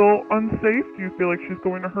feel unsafe? Do you feel like she's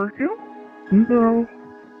going to hurt you? No.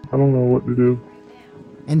 I don't know what to do.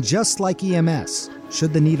 And just like EMS,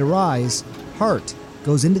 should the need arise, HART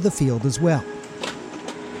goes into the field as well.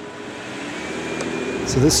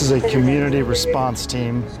 So this is a community response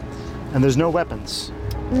team, and there's no weapons.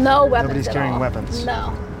 No weapons. Nobody's carrying weapons.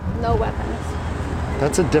 No weapons.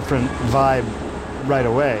 That's a different vibe right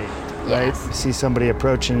away, right? Yes. You see somebody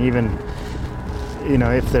approaching, even,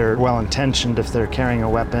 if they're well-intentioned, if they're carrying a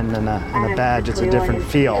weapon and a badge, it's a different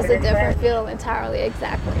feel. It's a different feel entirely,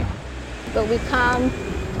 exactly. But we come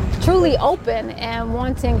truly open and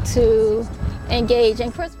wanting to engage.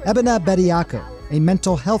 And Ebina Bediako, a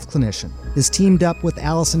mental health clinician, is teamed up with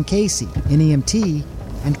Allison Casey, an EMT,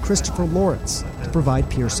 and Christopher Lawrence to provide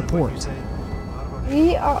peer support.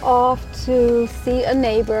 We are off to see a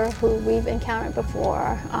neighbor who we've encountered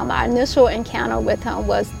before. Our initial encounter with him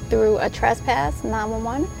was through a trespass,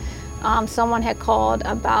 911. Someone had called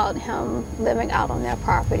about him living out on their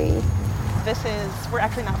property. We're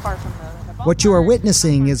actually not far from the What you are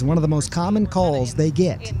witnessing is one of the most common calls they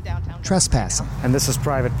get, trespassing. And this is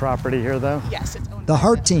private property here, though? Yes. The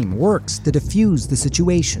HART team works to defuse the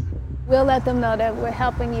situation. We'll let them know that we're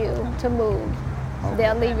helping you to move.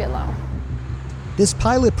 They'll leave you alone. This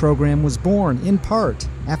pilot program was born in part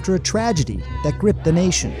after a tragedy that gripped the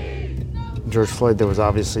nation. George Floyd, there was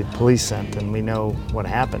obviously police sent, and we know what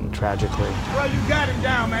happened tragically. Well, you got him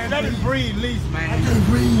down, man. Let him breathe, at least, man. I can't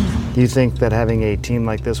breathe. Do you think that having a team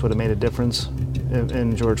like this would have made a difference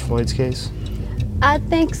in George Floyd's case? I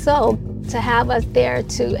think so. To have us there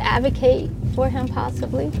to advocate for him,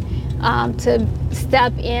 possibly, to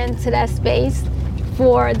step into that space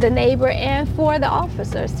for the neighbor and for the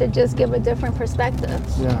officers to just give a different perspective.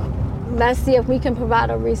 Yeah. Let's see if we can provide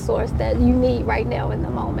a resource that you need right now in the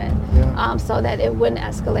moment, so that it wouldn't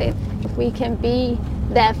escalate. If we can be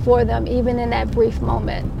that for them, even in that brief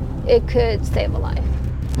moment, it could save a life.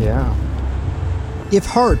 Yeah. If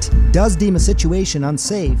HART does deem a situation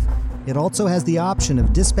unsafe, it also has the option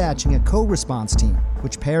of dispatching a co-response team,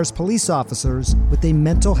 which pairs police officers with a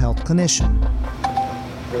mental health clinician.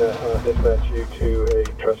 I'm going to dispatch you to a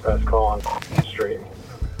trespass call on the street.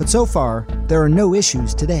 But so far, there are no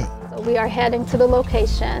issues today. So we are heading to the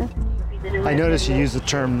location. I noticed you use the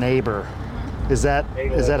term neighbor. Is that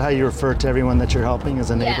how you refer to everyone that you're helping as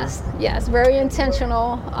a neighbor? Yes, very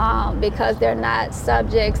intentional, because they're not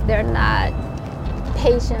subjects, they're not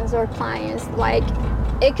patients or clients. Like,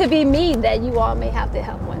 it could be me that you all may have to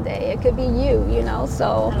help one day. It could be you,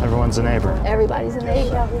 so. Everyone's a neighbor. Everybody's a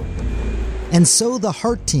neighbor. And so the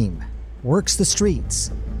HART team works the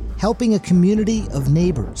streets, helping a community of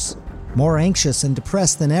neighbors, more anxious and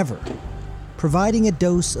depressed than ever, providing a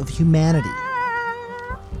dose of humanity.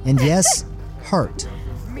 And yes, HART.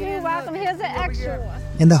 You're welcome. Here's an extra one.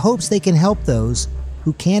 In the hopes they can help those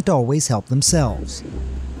who can't always help themselves.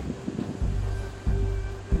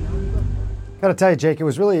 Got to tell you, Jake, it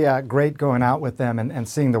was really great going out with them and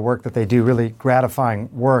seeing the work that they do, really gratifying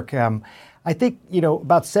work. I think,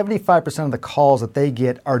 about 75% of the calls that they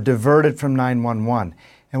get are diverted from 911.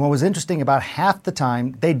 And what was interesting, about half the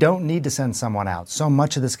time, they don't need to send someone out. So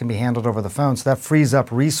much of this can be handled over the phone, so that frees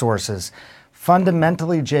up resources.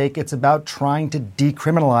 Fundamentally, Jake, it's about trying to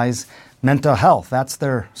decriminalize mental health. That's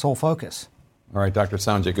their sole focus. All right, Dr.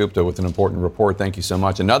 Sanjay Gupta with an important report. Thank you so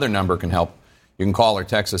much. Another number can help. You can call or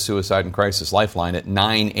text the Suicide and Crisis Lifeline at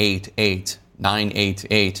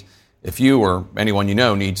 988-988 if you or anyone you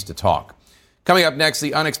know needs to talk. Coming up next,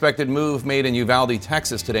 the unexpected move made in Uvalde,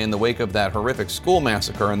 Texas today in the wake of that horrific school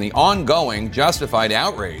massacre and the ongoing justified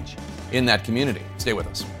outrage in that community. Stay with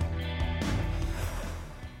us.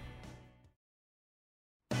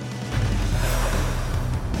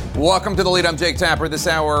 Welcome to The Lead. I'm Jake Tapper. This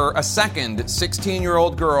hour, a second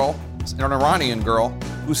 16-year-old girl, an Iranian girl,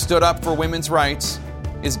 who stood up for women's rights,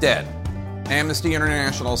 is dead. Amnesty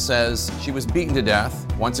International says she was beaten to death.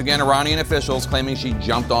 Once again, Iranian officials claiming she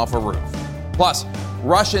jumped off a roof. Plus,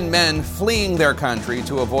 Russian men fleeing their country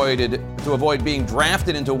to avoid being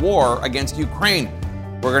drafted into war against Ukraine.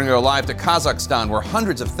 We're going to go live to Kazakhstan, where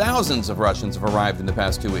hundreds of thousands of Russians have arrived in the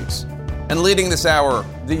past 2 weeks. And leading this hour,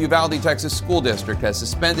 the Uvalde, Texas School District has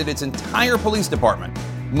suspended its entire police department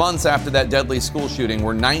months after that deadly school shooting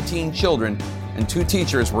where 19 children and 2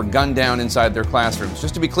 teachers were gunned down inside their classrooms.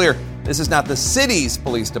 Just to be clear, this is not the city's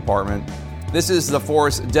police department. This is the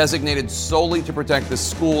force designated solely to protect the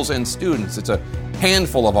schools and students. It's a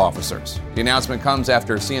handful of officers. The announcement comes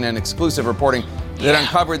after CNN exclusive reporting that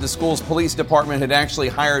uncovered the school's police department had actually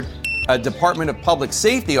hired a Department of Public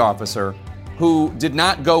Safety officer who did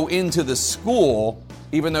not go into the school,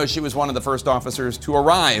 even though she was one of the first officers to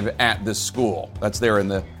arrive at the school. That's there in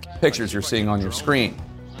the pictures you're seeing on your screen.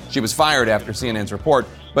 She was fired after CNN's report,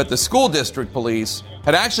 but the school district police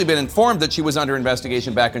had actually been informed that she was under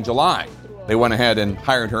investigation back in July. They went ahead and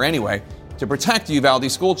hired her anyway to protect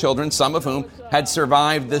Uvalde school children, some of whom had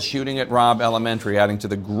survived the shooting at Robb Elementary, adding to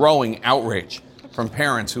the growing outrage from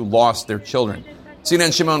parents who lost their children.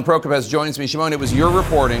 CNN's Shimon Prokopez joins me. Shimon, it was your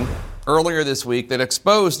reporting earlier this week that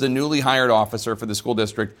exposed the newly hired officer for the school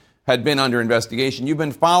district had been under investigation. You've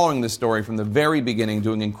been following this story from the very beginning,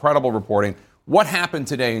 doing incredible reporting. What happened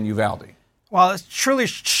today in Uvalde? Well, it's truly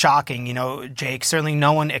shocking, Jake. Certainly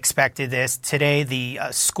no one expected this. Today, the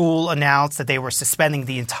school announced that they were suspending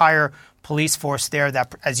the entire police force there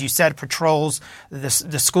that, as you said, patrols the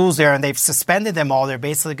schools there, and they've suspended them all. They're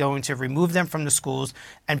basically going to remove them from the schools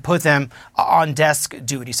and put them on desk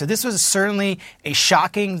duty. So this was certainly a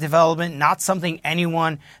shocking development, not something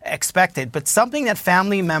anyone expected, but something that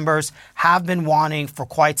family members have been wanting for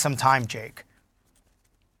quite some time, Jake.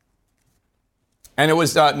 And it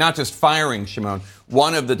was not just firing, Shimon.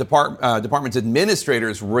 One of the department's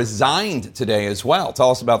administrators resigned today as well.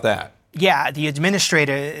 Tell us about that. Yeah, the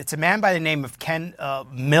administrator, it's a man by the name of Ken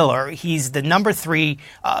Miller. He's the number 3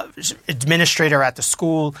 administrator at the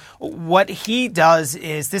school. What he does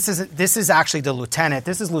is, this is actually the lieutenant.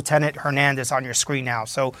 This is Lieutenant Hernandez on your screen now.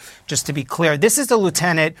 So just to be clear, this is the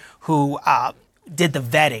lieutenant who did the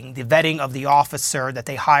vetting of the officer that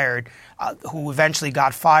they hired, who eventually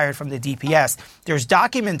got fired from the DPS. There's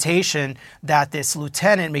documentation that this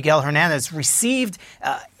Lieutenant Miguel Hernandez received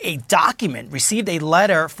a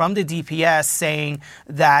letter from the DPS saying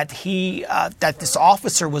that that this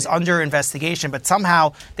officer was under investigation, but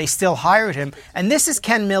somehow they still hired him. And this is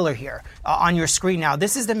Ken Miller here on your screen now.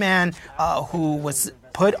 This is the man who was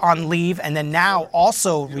put on leave and then now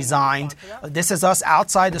also resigned. This is us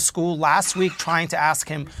outside the school last week trying to ask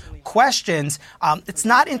him questions. It's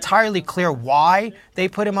not entirely clear why they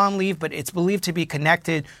put him on leave, but it's believed to be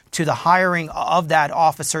connected to the hiring of that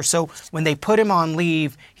officer. So when they put him on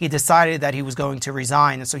leave, he decided that he was going to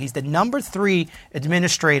resign. And so he's the number 3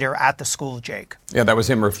 administrator at the school, Jake. Yeah, that was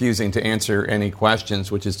him refusing to answer any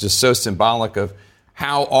questions, which is just so symbolic of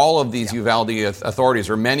how all of these Uvalde authorities,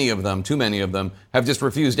 or many of them, too many of them, have just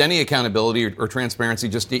refused any accountability or transparency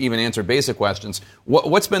just to even answer basic questions.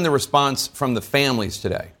 What's been the response from the families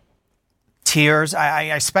today? Tears.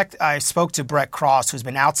 I spoke to Brett Cross, who's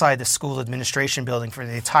been outside the school administration building for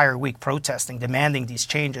the entire week protesting, demanding these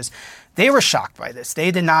changes. They were shocked by this.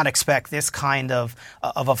 They did not expect this kind of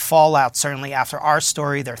a fallout, certainly after our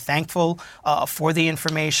story. They're thankful for the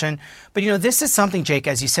information. But, this is something, Jake,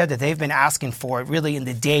 as you said, that they've been asking for really in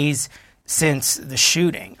the days since the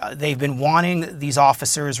shooting. They've been wanting these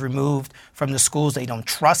officers removed from the schools. They don't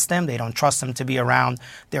trust them. They don't trust them to be around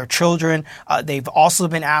their children. They've also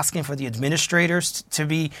been asking for the administrators to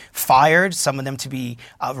be fired, some of them to be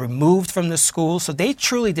removed from the school. So they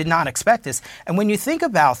truly did not expect this. And when you think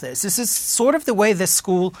about this is sort of the way this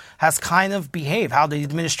school has kind of behaved, how the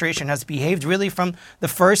administration has behaved really from the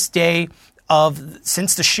first day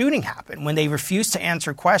since the shooting happened, when they refused to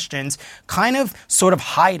answer questions, kind of sort of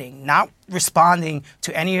hiding, not responding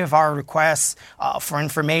to any of our requests for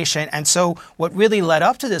information. And so what really led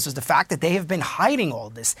up to this was the fact that they have been hiding all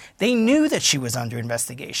this. They knew that she was under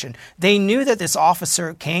investigation. They knew that this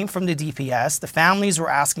officer came from the DPS. The families were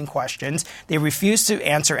asking questions. They refused to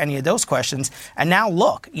answer any of those questions. And now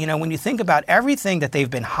look, when you think about everything that they've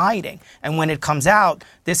been hiding, and when it comes out,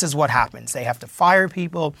 this is what happens. They have to fire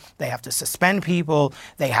people. They have to suspend people.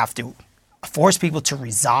 They have to force people to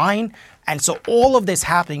resign. And so all of this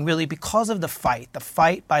happening really because of the fight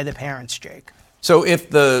by the parents, Jake. So if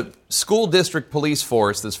the school district police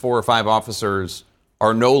force, this 4 or 5 officers,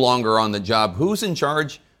 are no longer on the job, who's in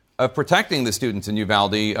charge of protecting the students in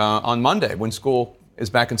Uvalde on Monday when school is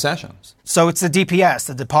back in session? So it's the DPS,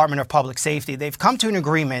 the Department of Public Safety. They've come to an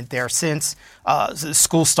agreement there since the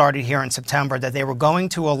school started here in September that they were going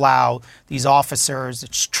to allow these officers,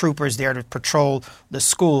 troopers there to patrol the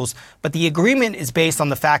schools. But the agreement is based on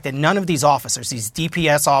the fact that none of these officers, these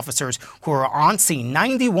DPS officers who are on scene,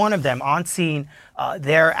 91 of them on scene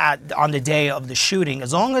there on the day of the shooting,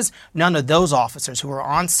 as long as none of those officers who are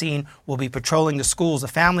on scene will be patrolling the schools, the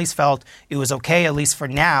families felt it was okay, at least for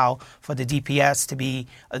now, for the DPS to be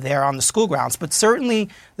there on the school grounds. But certainly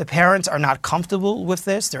the parents are not comfortable with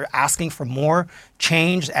this. They're asking for more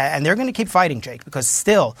change, and they're going to keep fighting, Jake, because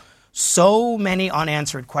still so many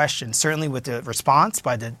unanswered questions, certainly with the response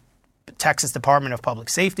by the Texas Department of Public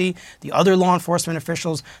Safety, the other law enforcement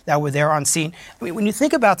officials that were there on scene. I mean, when you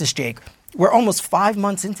think about this, Jake, We're almost 5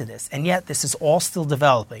 months into this, and yet this is all still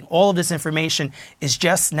developing. All of this information is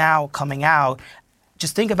just now coming out.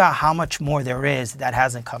 Just think about how much more there is that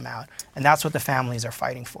hasn't come out. And that's what the families are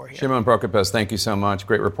fighting for here. Shimon Prokopez, thank you so much.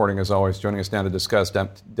 Great reporting as always. Joining us now to discuss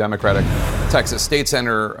Democratic Texas State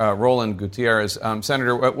Senator Roland Gutierrez.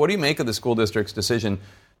 Senator, what do you make of the school district's decision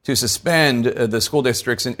to suspend the school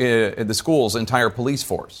district's, the school's entire police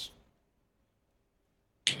force?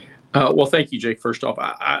 Well, thank you, Jake. First off,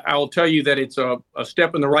 I will tell you that it's a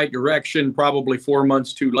step in the right direction, probably 4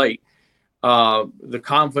 months too late. The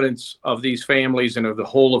confidence of these families and of the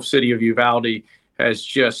whole of city of Uvalde has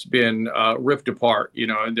just been ripped apart.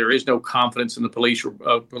 And there is no confidence in the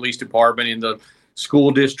police department, in the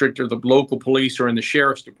school district, or the local police, or in the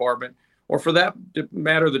sheriff's department, or for that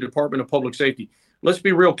matter, the Department of Public Safety. Let's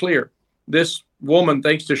be real clear. This woman,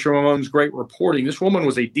 thanks to Shimon's great reporting, this woman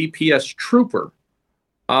was a DPS trooper.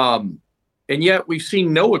 And yet we've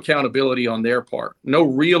seen no accountability on their part, no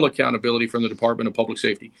real accountability from the Department of Public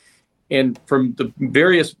Safety. And from the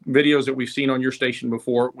various videos that we've seen on your station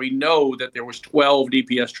before, we know that there was 12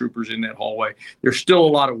 DPS troopers in that hallway. There's still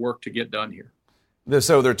a lot of work to get done here.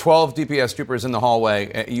 So there are 12 DPS troopers in the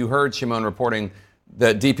hallway. You heard Shimon reporting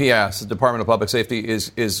that DPS, the Department of Public Safety,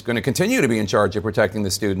 is going to continue to be in charge of protecting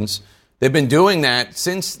the students. They've been doing that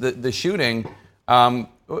since the shooting.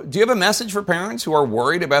 Do you have a message for parents who are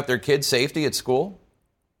worried about their kids' safety at school?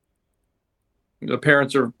 The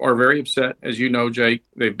parents are very upset, as you know, Jake.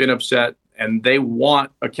 They've been upset, and they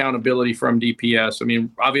want accountability from DPS. I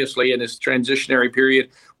mean, obviously, in this transitionary period,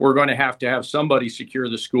 we're going to have somebody secure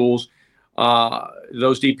the schools.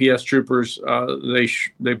 Those DPS troopers,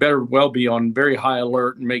 they better well be on very high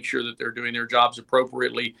alert and make sure that they're doing their jobs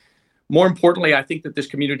appropriately. More importantly, I think that this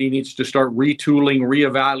community needs to start retooling,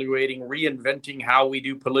 reevaluating, reinventing how we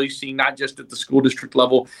do policing, not just at the school district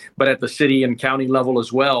level, but at the city and county level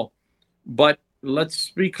as well. But let's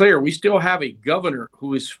be clear, we still have a governor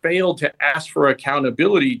who has failed to ask for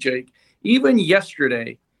accountability, Jake. Even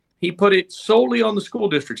yesterday, he put it solely on the school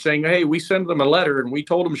district, saying, hey, we sent them a letter and we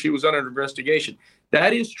told them she was under investigation.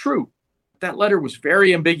 That is true. That letter was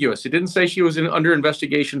very ambiguous. It didn't say she was under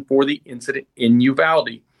investigation for the incident in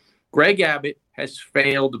Uvalde. Greg Abbott has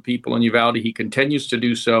failed the people in Uvalde. He continues to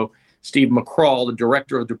do so. Steve McCraw, the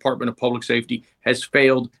director of the Department of Public Safety, has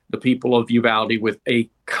failed the people of Uvalde with a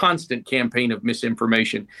constant campaign of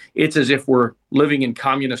misinformation. It's as if we're living in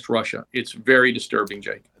communist Russia. It's very disturbing,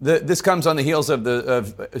 Jake. This comes on the heels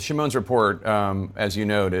of Shimon's report, as you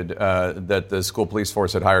noted, that the school police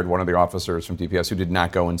force had hired one of the officers from DPS who did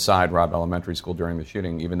not go inside Robb Elementary School during the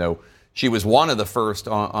shooting, even though she was one of the first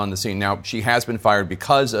on the scene. Now, she has been fired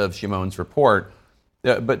because of Shimon's report.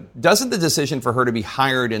 But doesn't the decision for her to be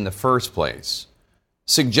hired in the first place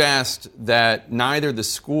suggest that neither the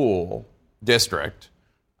school district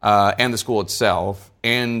and the school itself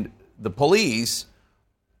and the police,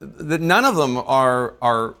 that none of them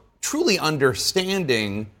are truly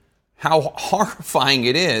understanding how horrifying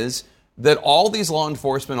it is that all these law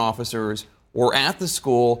enforcement officers were at the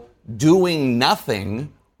school doing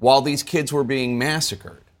nothing while these kids were being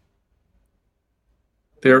massacred?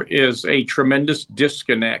 There is a tremendous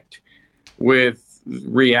disconnect with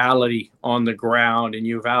reality on the ground in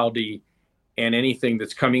Uvalde and anything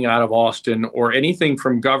that's coming out of Austin or anything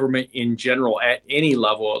from government in general at any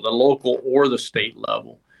level, the local or the state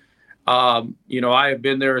level. I have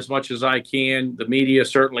been there as much as I can. The media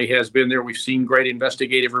certainly has been there. We've seen great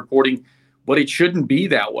investigative reporting, but it shouldn't be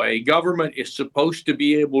that way. Government is supposed to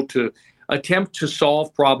be able to attempt to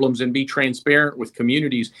solve problems and be transparent with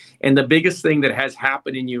communities. And the biggest thing that has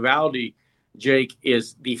happened in Uvalde, Jake,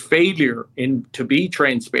 is the failure to be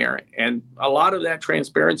transparent. And a lot of that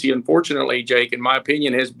transparency, unfortunately, Jake, in my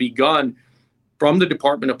opinion, has begun from the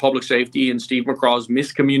Department of Public Safety and Steve McCraw's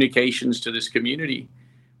miscommunications to this community.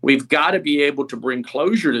 We've got to be able to bring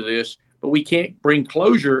closure to this, but we can't bring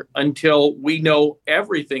closure until we know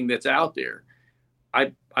everything that's out there.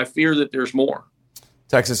 I fear that there's more.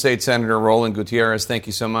 Texas State Senator Roland Gutierrez, thank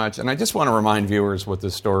you so much. And I just want to remind viewers what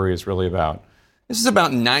this story is really about. This is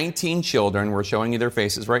about 19 children, we're showing you their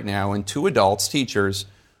faces right now, and 2 adults, teachers,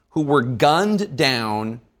 who were gunned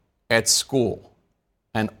down at school.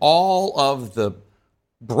 And all of the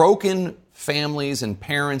broken families and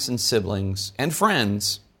parents and siblings and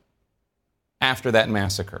friends after that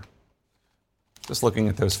massacre. Just looking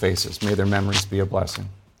at those faces, may their memories be a blessing.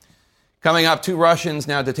 Coming up, 2 Russians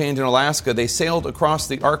now detained in Alaska. They sailed across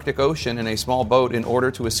the Arctic Ocean in a small boat in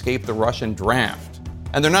order to escape the Russian draft.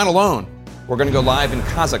 And they're not alone. We're going to go live in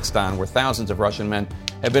Kazakhstan, where thousands of Russian men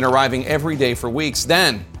have been arriving every day for weeks.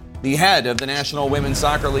 Then, The head of the National Women's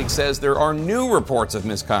Soccer League says there are new reports of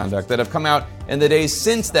misconduct that have come out in the days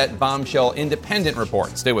since that bombshell independent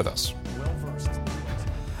report. Stay with us.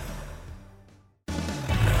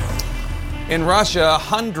 In Russia,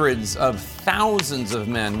 hundreds of thousands of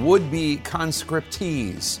men, would-be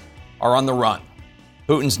conscriptees, are on the run.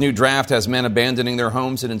 Putin's new draft has men abandoning their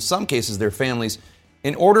homes and in some cases their families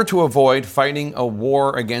in order to avoid fighting a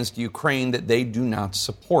war against Ukraine that they do not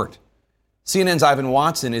support. CNN's Ivan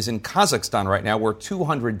Watson is in Kazakhstan right now, where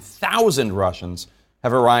 200,000 Russians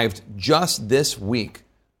have arrived just this week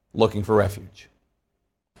looking for refuge.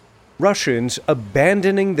 Russians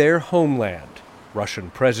abandoning their homeland. Russian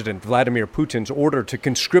President Vladimir Putin's order to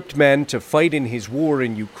conscript men to fight in his war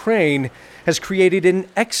in Ukraine has created an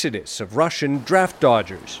exodus of Russian draft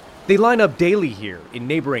dodgers. They line up daily here in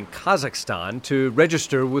neighboring Kazakhstan to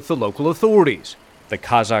register with the local authorities. The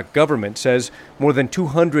Kazakh government says more than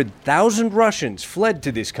 200,000 Russians fled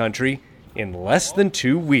to this country in less than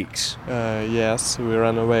 2 weeks. Yes, we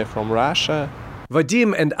ran away from Russia.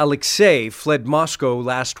 Vadim and Alexei fled Moscow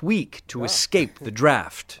last week to escape the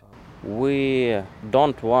draft. We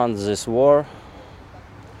don't want this war,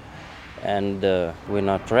 and we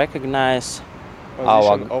not recognize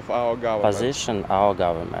our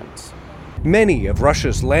government. Many of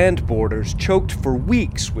Russia's land borders choked for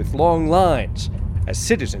weeks with long lines as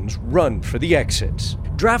citizens run for the exits.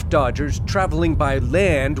 Draft dodgers traveling by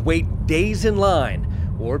land wait days in line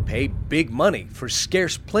or pay big money for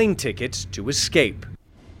scarce plane tickets to escape.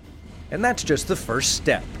 And that's just the first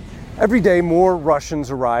step. Every day, more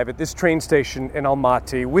Russians arrive at this train station in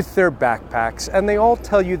Almaty with their backpacks, and they all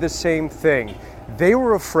tell you the same thing. They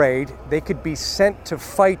were afraid they could be sent to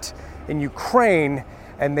fight in Ukraine,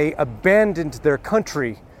 and they abandoned their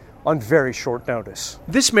country on very short notice.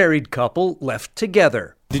 This married couple left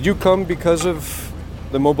together. Did you come because of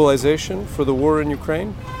the mobilization for the war in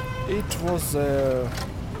Ukraine? It was a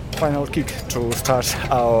final kick to start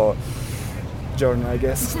our journey, I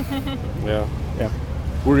guess. Yeah.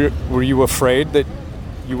 Were you afraid that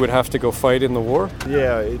you would have to go fight in the war?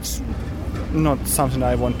 Yeah, it's not something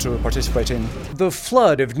I want to participate in. The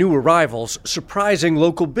flood of new arrivals surprising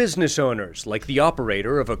local business owners, like the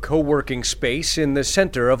operator of a co-working space in the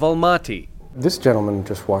center of Almaty. This gentleman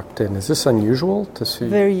just walked in. Is this unusual to see?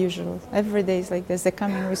 Very usual. Every day is like this. They're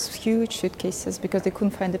coming with huge suitcases because they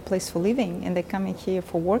couldn't find a place for living, and they're coming here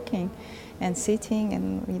for working and sitting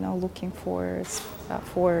and looking for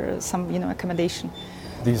some accommodation.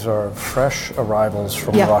 These are fresh arrivals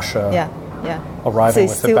from Russia. Arriving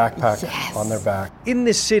with the backpack on their back. In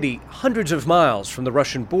this city, hundreds of miles from the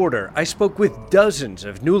Russian border, I spoke with dozens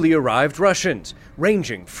of newly arrived Russians,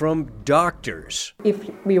 ranging from doctors. If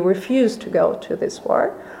we refuse to go to this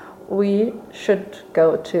war, we should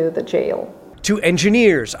go to the jail. To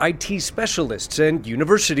engineers, IT specialists, and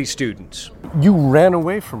university students. You ran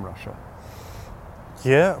away from Russia?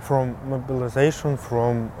 Yeah, from mobilization,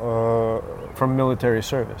 from military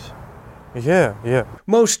service. Yeah.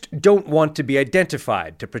 Most don't want to be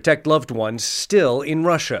identified to protect loved ones still in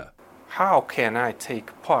Russia. How can I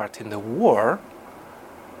take part in the war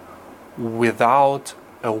without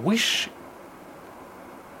a wish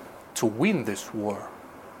to win this war?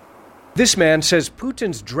 This man says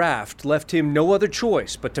Putin's draft left him no other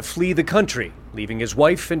choice but to flee the country, leaving his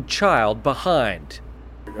wife and child behind.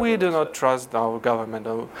 We do not trust our government.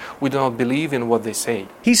 We do not believe in what they say.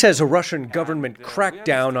 He says a Russian government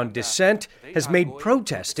crackdown on dissent has made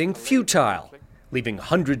protesting futile, leaving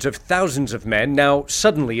hundreds of thousands of men now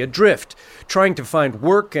suddenly adrift, trying to find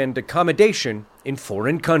work and accommodation in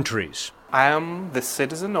foreign countries. I am the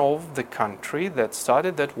citizen of the country that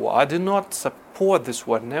started that war. I do not support this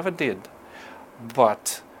war, never did.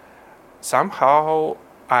 But somehow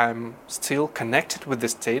I'm still connected with the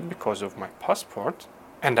state because of my passport.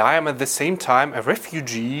 And I am at the same time a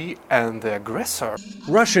refugee and the aggressor.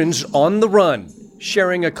 Russians on the run,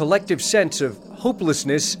 sharing a collective sense of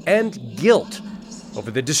hopelessness and guilt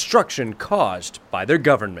over the destruction caused by their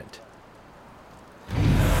government.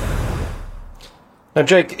 Now,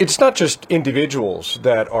 Jake, it's not just individuals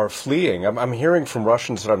that are fleeing. I'm hearing from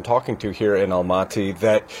Russians that I'm talking to here in Almaty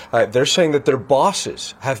that they're saying that their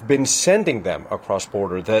bosses have been sending them across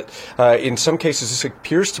border, that in some cases this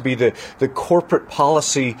appears to be the corporate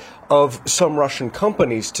policy of some Russian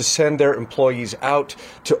companies to send their employees out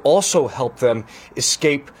to also help them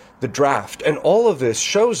escape the draft. And all of this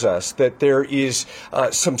shows us that there is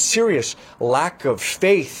some serious lack of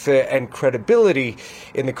faith and credibility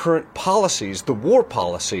in the current policies, the war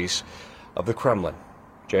policies of the Kremlin.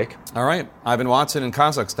 Jake? All right. Ivan Watson in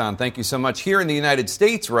Kazakhstan, thank you so much. Here in the United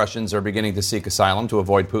States, Russians are beginning to seek asylum to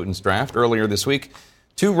avoid Putin's draft. Earlier this week,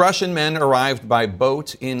 2 Russian men arrived by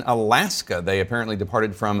boat in Alaska. They apparently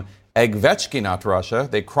departed from Egvechkinat, Russia.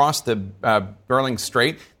 They crossed the Bering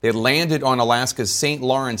Strait. They landed on Alaska's St.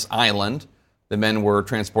 Lawrence Island. The men were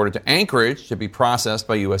transported to Anchorage to be processed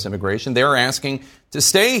by U.S. immigration. They're asking to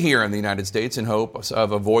stay here in the United States in hopes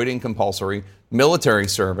of avoiding compulsory military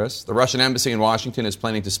service. The Russian embassy in Washington is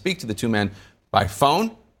planning to speak to the 2 men by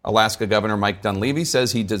phone. Alaska Governor Mike Dunleavy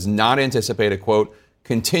says he does not anticipate a, quote,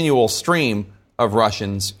 continual stream of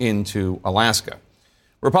Russians into Alaska.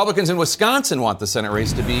 Republicans in Wisconsin want the Senate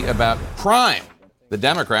race to be about crime. The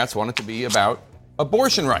Democrats want it to be about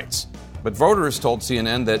abortion rights. But voters told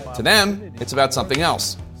CNN that to them, it's about something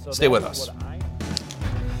else. Stay with us.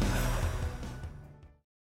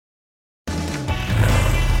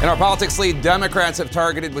 In our politics lead, Democrats have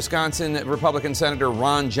targeted Wisconsin Republican Senator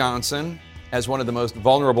Ron Johnson as one of the most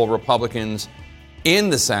vulnerable Republicans in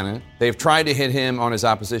the Senate. They've tried to hit him on his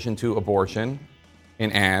opposition to abortion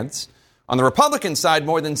in ads. On the Republican side,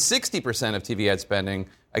 more than 60% of TV ad spending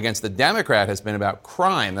against the Democrat has been about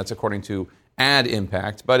crime. That's according to Ad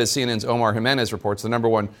Impact. But as CNN's Omar Jimenez reports, the number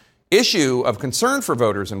one issue of concern for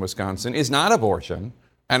voters in Wisconsin is not abortion,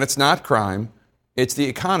 and it's not crime. It's the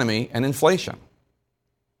economy and inflation.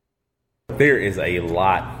 There is a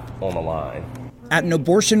lot on the line. At an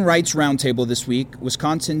abortion rights roundtable this week,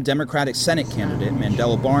 Wisconsin Democratic Senate candidate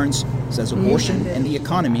Mandela Barnes says abortion and the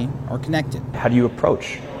economy are connected. How do you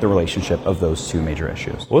approach the relationship of those 2 major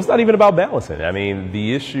issues? Well, it's not even about balancing. I mean,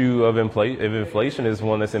 the issue of inflation is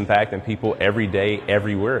one that's impacting people every day,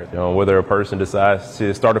 everywhere, whether a person decides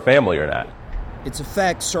to start a family or not. Its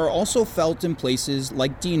effects are also felt in places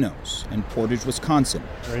like Dino's in Portage, Wisconsin.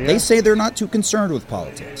 They say they're not too concerned with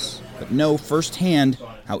politics, but know firsthand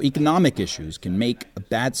how economic issues can make a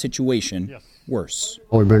bad situation worse.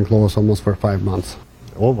 We've been closed almost for 5 months.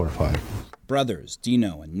 Over 5. Brothers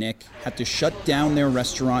Dino and Nick had to shut down their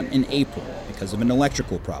restaurant in April because of an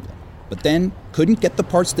electrical problem, but then couldn't get the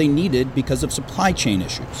parts they needed because of supply chain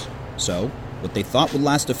issues. So, what they thought would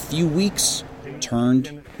last a few weeks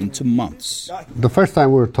turned into months. The first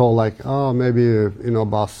time we were told, maybe,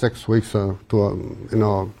 about 6 weeks to,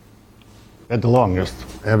 at the longest.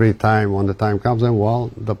 Every time when the time comes in,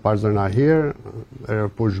 the parts are not here. They're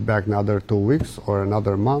pushed back another 2 weeks or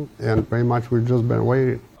another month, and pretty much we've just been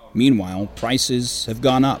waiting. Meanwhile, prices have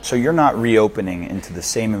gone up. So you're not reopening into the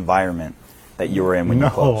same environment that you were in when you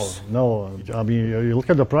closed? No. I mean, you look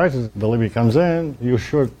at the prices, delivery comes in, you're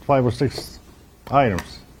short 5 or 6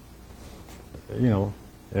 items.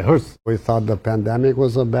 It hurts. We thought the pandemic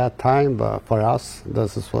was a bad time, but for us,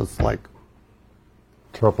 this was like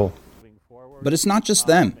triple. But it's not just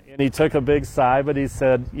them. And he took a big sigh, but he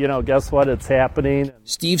said, guess what? It's happening.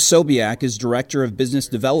 Steve Sobiak is director of business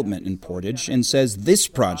development in Portage and says this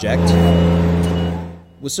project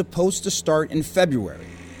was supposed to start in February,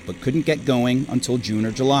 but couldn't get going until June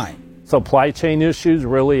or July. Supply chain issues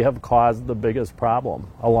really have caused the biggest problem,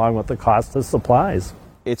 along with the cost of supplies.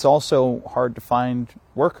 It's also hard to find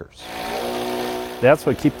workers. That's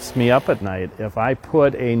what keeps me up at night. If I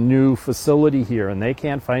put a new facility here and they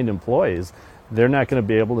can't find employees, they're not going to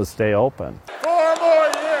be able to stay open. 4 more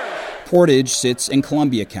years! Portage sits in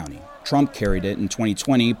Columbia County. Trump carried it in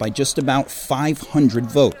 2020 by just about 500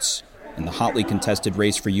 votes. In the hotly contested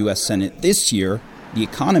race for U.S. Senate this year, the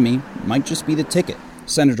economy might just be the ticket.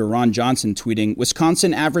 Senator Ron Johnson tweeting,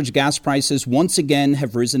 Wisconsin average gas prices once again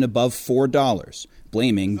have risen above $4,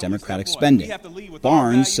 blaming Democratic spending.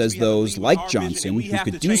 Barnes says those like Johnson who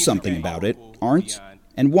could do something about it aren't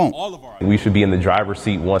and won't. We should be in the driver's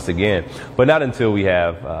seat once again, but not until we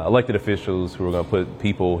have elected officials who are going to put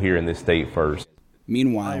people here in this state first.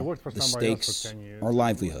 Meanwhile, the stakes are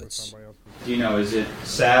livelihoods. Is it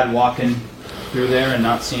sad walking through there and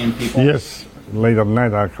not seeing people? Yes. Late at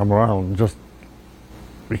night I come around just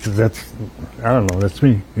because that's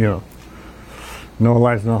me, No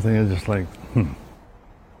lights, nothing. It's just like,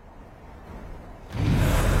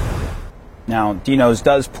 Now, Dino's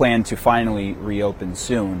does plan to finally reopen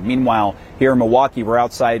soon. Meanwhile, here in Milwaukee, we're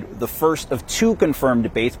outside the first of 2 confirmed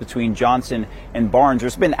debates between Johnson and Barnes.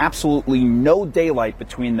 There's been absolutely no daylight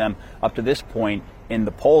between them up to this point in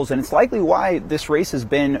the polls, and it's likely why this race has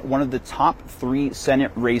been one of the top 3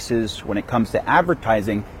 Senate races when it comes to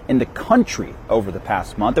advertising in the country over the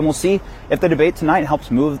past month. And we'll see if the debate tonight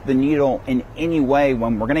helps move the needle in any way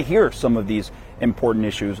when we're going to hear some of these important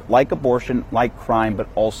issues like abortion, like crime, but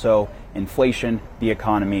also inflation, the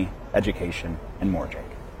economy, education, and more, Jake.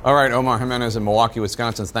 All right, Omar Jimenez in Milwaukee,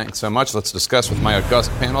 Wisconsin, thanks so much. Let's discuss with my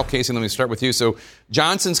august panel. Casey, let me start with you. So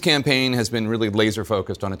Johnson's campaign has been really laser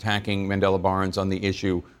focused on attacking Mandela Barnes on the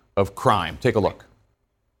issue of crime. Take a look.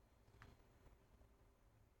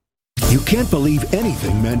 You can't believe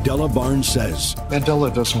anything Mandela Barnes says.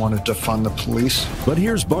 Mandela doesn't want to defund the police. But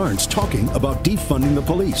here's Barnes talking about defunding the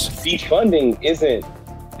police. Defunding isn't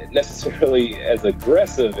necessarily as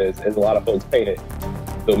aggressive as a lot of folks paint it.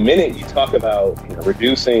 The minute you talk about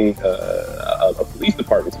reducing a police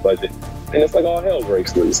department's budget, and it's like all hell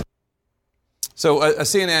breaks loose. So a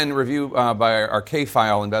CNN review by our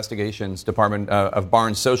K-File investigations department of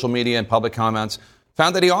Barnes' social media and public comments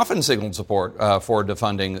found that he often signaled support for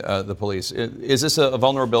defunding the police. Is this a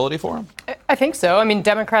vulnerability for him? I think so. I mean,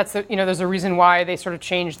 Democrats, there's a reason why they sort of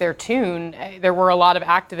changed their tune. There were a lot of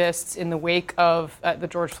activists in the wake of the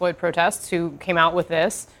George Floyd protests who came out with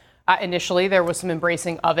this. Initially, there was some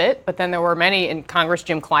embracing of it, but then there were many in Congress,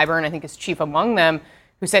 Jim Clyburn, I think is chief among them,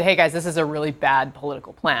 who said, hey, guys, this is a really bad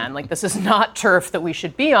political plan. Like, this is not turf that we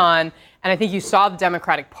should be on. And I think you saw the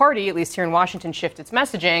Democratic Party, at least here in Washington, shift its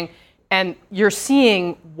messaging. And you're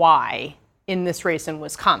seeing why in this race in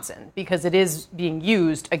Wisconsin, because it is being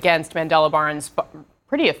used against Mandela Barnes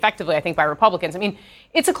pretty effectively, I think, by Republicans. I mean,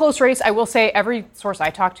 it's a close race. I will say every source I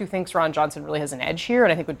talk to thinks Ron Johnson really has an edge here,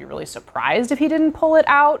 and I think would be really surprised if he didn't pull it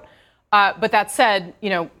out. But that said,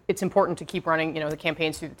 it's important to keep running, the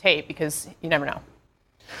campaigns through the tape because you never know.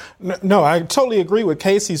 No, I totally agree with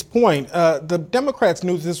Casey's point. The Democrats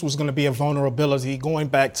knew this was going to be a vulnerability going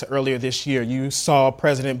back to earlier this year. You saw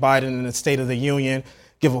President Biden in the State of the Union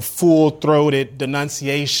give a full-throated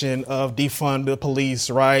denunciation of defund the police,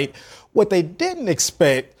 right? What they didn't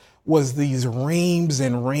expect was these reams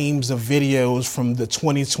and reams of videos from the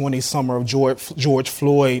 2020 summer of George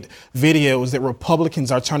Floyd videos that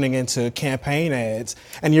Republicans are turning into campaign ads.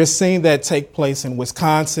 And you're seeing that take place in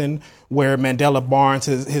Wisconsin, where Mandela Barnes,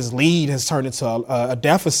 his lead has turned into a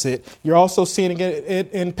deficit. You're also seeing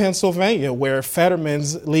it in Pennsylvania, where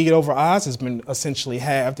Fetterman's lead over Oz has been essentially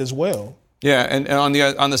halved as well. Yeah, and on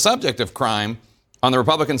the subject of crime, on the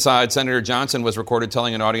Republican side, Senator Johnson was recorded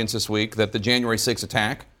telling an audience this week that the January 6th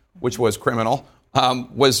attack, which was criminal,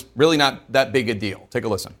 was really not that big a deal. Take a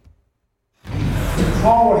listen. To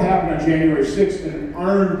call what happened on January 6th an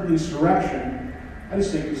armed insurrection, I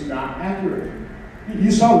just think is not accurate.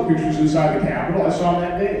 You saw the pictures inside the Capitol. I saw them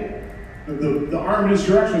that day. The armed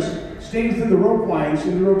insurrectionists stayed within the rope lines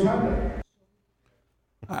in the rotunda.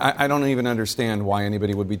 I don't even understand why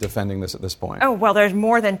anybody would be defending this at this point. Oh, well, there's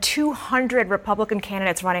more than 200 Republican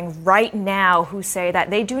candidates running right now who say that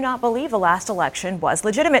they do not believe the last election was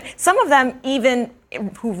legitimate. Some of them even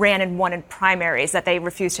who ran and won in primaries that they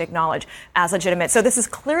refuse to acknowledge as legitimate. So this is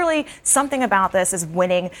clearly something about this is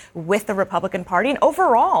winning with the Republican Party. And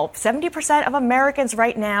overall, 70% of Americans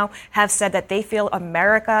right now have said that they feel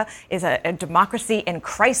America is a democracy in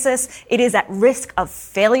crisis. It is at risk of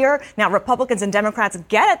failure. Now, Republicans and Democrats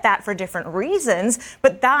get at that for different reasons,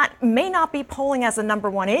 but that may not be polling as the number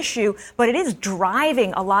one issue, but it is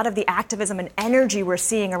driving a lot of the activism and energy we're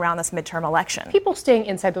seeing around this midterm election. People staying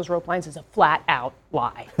inside those rope lines is a flat out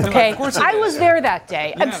lie. Okay, I was there that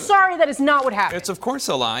day. Yeah. I'm sorry, that is not what happened. It's of course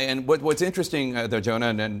a lie. And what's interesting, though,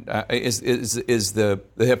 Jonah, is the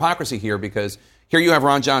hypocrisy here, because here you have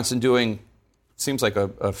Ron Johnson doing seems like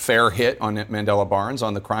a fair hit on Mandela Barnes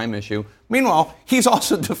on the crime issue. Meanwhile, he's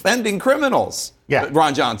also defending criminals. Yeah,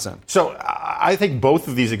 Ron Johnson. So I think both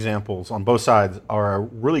of these examples on both sides are a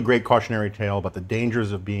really great cautionary tale about the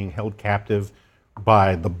dangers of being held captive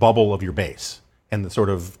by the bubble of your base. And the sort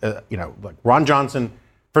of, like Ron Johnson,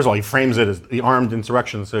 first of all, he frames it as the armed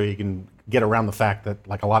insurrection so he can get around the fact that,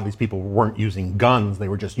 like, a lot of these people weren't using guns. They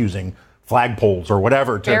were just using flagpoles or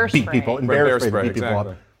whatever to beat people and bear spray to beat people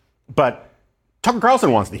up. But Tucker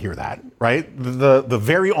Carlson wants to hear that, right? The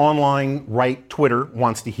very online right Twitter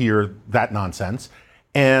wants to hear that nonsense.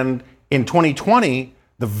 And in 2020,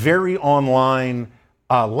 the very online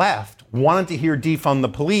left wanted to hear defund the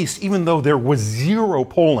police, even though there was zero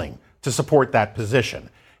polling to support that position.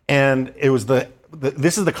 And it was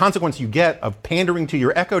this is the consequence you get of pandering to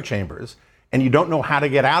your echo chambers, and you don't know how to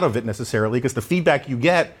get out of it necessarily, because the feedback you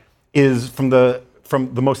get is from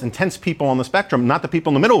the most intense people on the spectrum, not the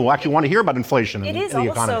people in the middle who actually want to hear about inflation and the economy.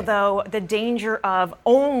 It is also, though, the danger of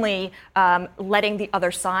only letting the other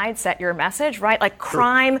side set your message, right? Like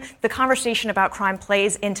crime, the conversation about crime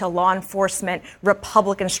plays into law enforcement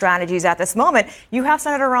Republican strategies at this moment. You have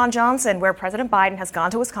Senator Ron Johnson, where President Biden has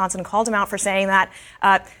gone to Wisconsin, called him out for saying that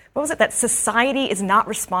what was it, that society is not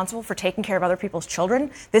responsible for taking care of other people's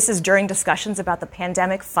children. This is during discussions about the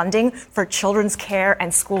pandemic funding for children's care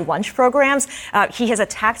and school lunch programs. He has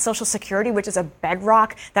attacked Social Security, which is a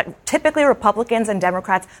bedrock that typically Republicans and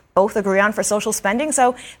Democrats both agree on for social spending.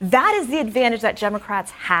 So that is the advantage that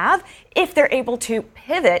Democrats have if they're able to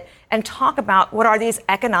pivot and talk about what are these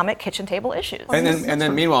economic kitchen table issues. And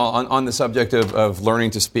then meanwhile, on the subject of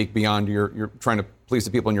learning to speak beyond your trying to please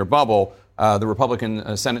the people in your bubble, the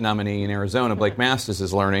Republican Senate nominee in Arizona, Blake Masters,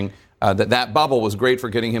 is learning that bubble was great for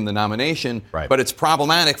getting him the nomination, but it's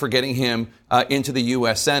problematic for getting him into the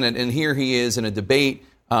U.S. Senate. And here he is in a debate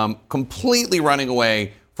completely running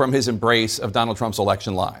away from his embrace of Donald Trump's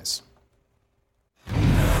election lies.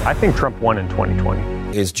 I think Trump won in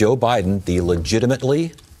 2020. Is Joe Biden the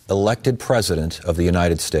legitimately elected president of the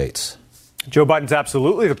United States? Joe Biden's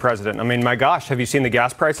absolutely the president. I mean, my gosh, have you seen the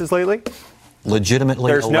gas prices lately?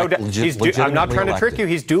 Legitimately There's no legitimately I'm not trying to trick elected. you.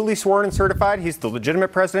 He's duly sworn and certified. He's the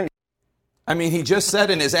legitimate president. I mean, he just said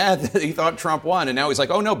in his ad that he thought Trump won, and now he's like,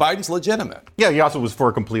 oh, no, Biden's legitimate. Yeah, he also was for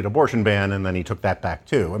a complete abortion ban, and then he took that back,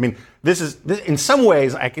 too. I mean, in some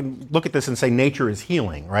ways, I can look at this and say nature is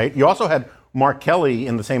healing, right? You also had Mark Kelly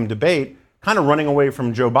in the same debate kind of running away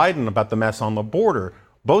from Joe Biden about the mess on the border.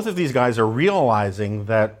 Both of these guys are realizing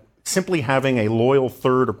that simply having a loyal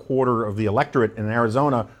third or quarter of the electorate in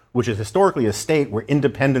Arizona, which is historically a state where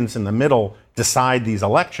independents in the middle decide these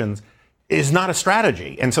elections, is not a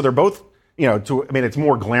strategy. And so they're both, it's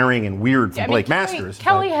more glaring and weird from Blake Masters.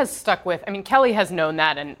 Kelly has known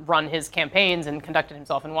that and run his campaigns and conducted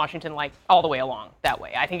himself in Washington all the way along that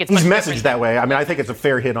way. I think it's he's messaged that way. I mean, I think it's a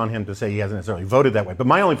fair hit on him to say he hasn't necessarily voted that way. But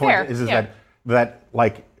my only point is that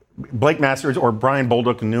like Blake Masters or Brian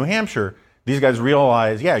Bolduc in New Hampshire, these guys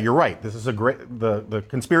realize, yeah, you're right. This is the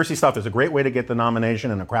conspiracy stuff is a great way to get the nomination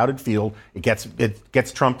in a crowded field. It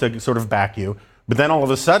gets Trump to sort of back you. But then all of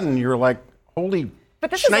a sudden you're like, holy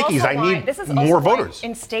shnikes, I need more voters.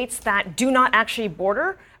 In states that do not actually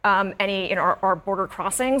border any our border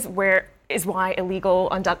crossings, where is why illegal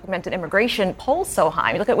undocumented immigration polls so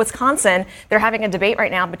high. You look at Wisconsin, they're having a debate right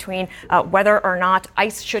now between whether or not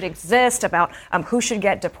ICE should exist, about who should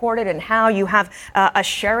get deported and how. You have a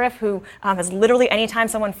sheriff who has literally, anytime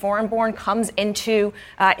someone foreign-born comes into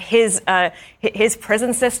his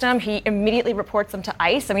prison system, he immediately reports them to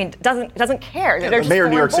ICE. I mean, doesn't care. The mayor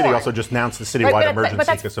of New York City also just announced the citywide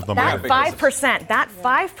emergency because of the that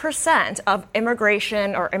 5% of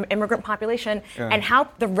immigration or immigrant population and how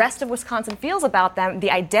the rest of Wisconsin feels about them,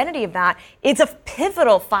 the identity of that, it's a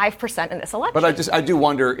pivotal 5% in this election. But I do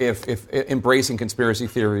wonder if embracing conspiracy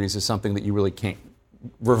theories is something that you really can't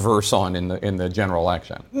reverse on in the general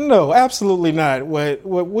election. No, absolutely not. What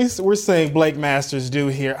we're saying Blake Masters do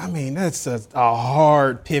here, I mean, that's a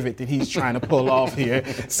hard pivot that he's trying to pull off here,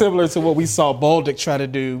 similar to what we saw Bolduc try to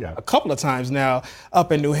do a couple of times now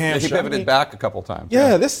up in New Hampshire. He pivoted back a couple times.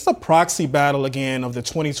 Yeah, this is a proxy battle again of the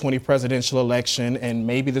 2020 presidential election and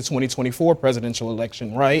maybe the 2024 presidential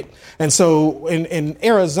election, right? And so in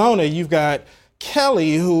Arizona, you've got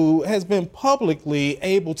Kelly, who has been publicly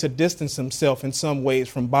able to distance himself in some ways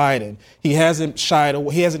from Biden. He hasn't shied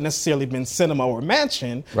away. He hasn't necessarily been cinema or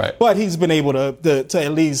mentioned, but he's been able to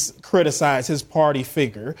at least criticize his party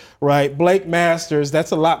figure, right? Blake Masters, that's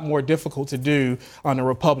a lot more difficult to do on the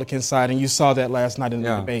Republican side, and you saw that last night in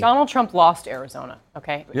the debate. Donald Trump lost Arizona,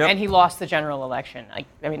 okay? Yep. And he lost the general election.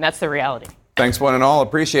 I mean, that's the reality. Thanks, one and all.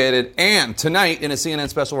 Appreciate it. And tonight, in a CNN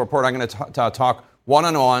special report, I'm going to talk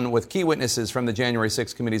one-on-one with key witnesses from the January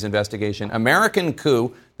 6th committee's investigation. American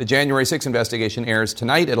Coup, the January 6th investigation, airs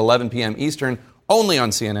tonight at 11 p.m. Eastern, only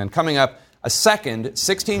on CNN. Coming up, a second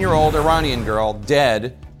 16-year-old Iranian girl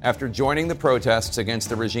dead after joining the protests against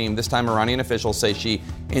the regime. This time, Iranian officials say she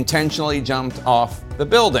intentionally jumped off the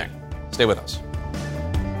building. Stay with us.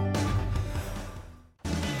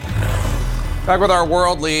 Back with our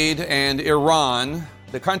world lead and Iran.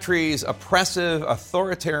 The country's oppressive,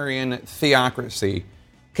 authoritarian theocracy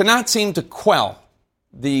cannot seem to quell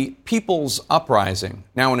the people's uprising,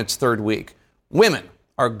 now in its third week. Women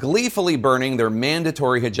are gleefully burning their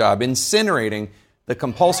mandatory hijab, incinerating the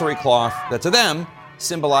compulsory cloth that to them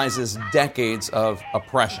symbolizes decades of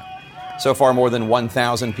oppression. So far, more than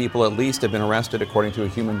 1,000 people at least have been arrested, according to a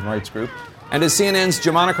human rights group. And as CNN's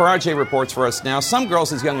Jumana Karaje reports for us now, some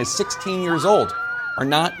girls as young as 16 years old are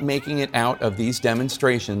not making it out of these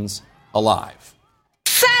demonstrations alive.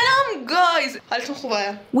 Salam, guys!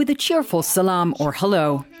 With a cheerful salam or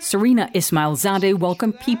hello, Serena Ismailzadeh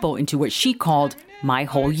welcomed people into what she called my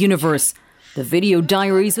whole universe, the video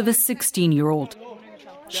diaries of a 16-year-old.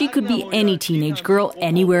 She could be any teenage girl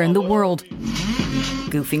anywhere in the world,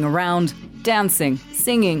 goofing around, dancing,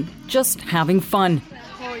 singing, just having fun.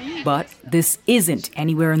 But this isn't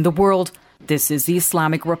anywhere in the world. This is the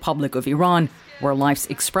Islamic Republic of Iran, where life's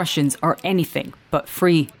expressions are anything but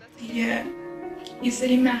free.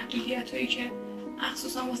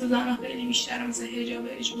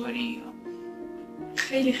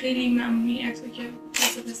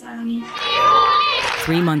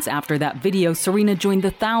 Three months after that video, Serena joined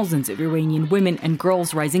the thousands of Iranian women and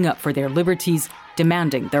girls rising up for their liberties,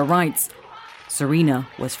 demanding their rights. Serena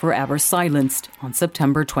was forever silenced on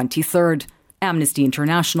September 23rd. Amnesty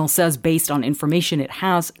International says based on information it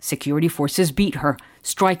has, security forces beat her,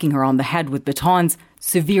 striking her on the head with batons,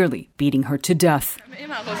 severely beating her to death.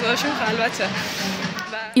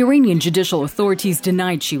 Iranian judicial authorities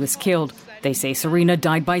denied she was killed. They say Serena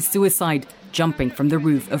died by suicide, jumping from the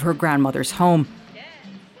roof of her grandmother's home.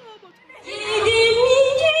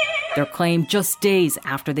 Their claim just days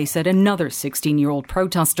after they said another 16-year-old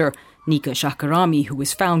protester, Nika Shakarami, who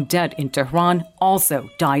was found dead in Tehran, also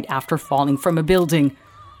died after falling from a building.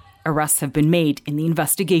 Arrests have been made in the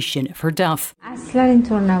investigation of her death.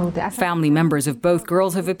 Family members of both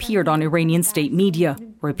girls have appeared on Iranian state media,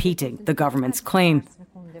 repeating the government's claim.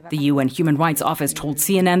 The UN Human Rights Office told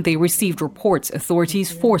CNN they received reports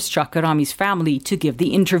authorities forced Shakarami's family to give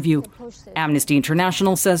the interview. Amnesty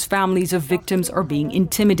International says families of victims are being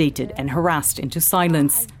intimidated and harassed into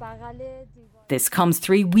silence. This comes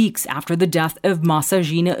 3 weeks after the death of Mahsa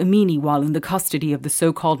Jina Amini while in the custody of the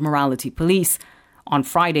so-called morality police. On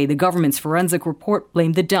Friday, the government's forensic report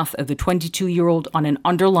blamed the death of the 22-year-old on an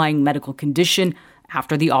underlying medical condition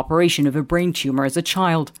after the operation of a brain tumor as a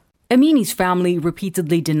child. Amini's family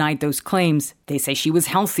repeatedly denied those claims. They say she was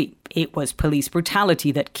healthy. It was police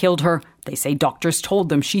brutality that killed her. They say doctors told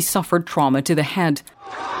them she suffered trauma to the head.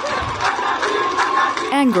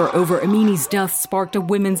 Anger over Amini's death sparked a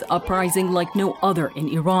women's uprising like no other in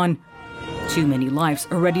Iran. Too many lives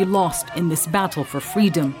already lost in this battle for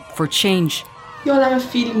freedom, for change. یادم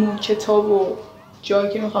فیلم و کتاب و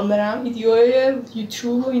جایی که میخوام برم ویدیوهای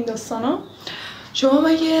یوتیوب و این داستانا شما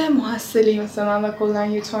مگه محصلی مثل من و کلا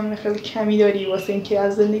یه تایم خیلی کمی داری واسه اینکه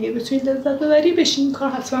از زندگی بتونی لذت ببری بشین این کار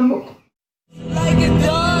حتما بکن.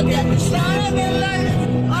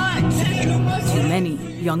 Too many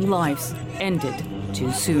young lives ended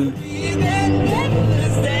too soon.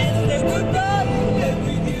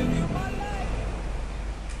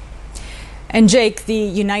 And Jake, the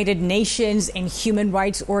United Nations and human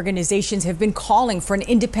rights organizations have been calling for an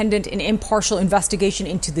independent and impartial investigation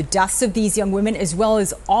into the deaths of these young women, as well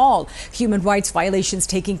as all human rights violations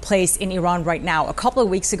taking place in Iran right now. A couple of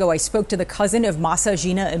weeks ago, I spoke to the cousin of Mahsa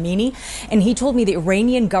Jina Amini, and he told me the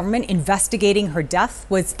Iranian government investigating her death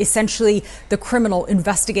was essentially the criminal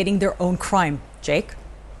investigating their own crime. Jake?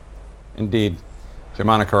 Indeed.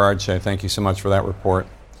 Germana Kararche, thank you so much for that report.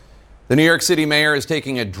 The New York City mayor is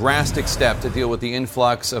taking a drastic step to deal with the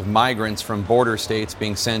influx of migrants from border states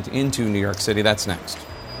being sent into New York City. That's next.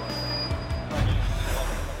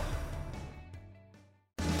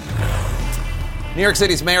 New York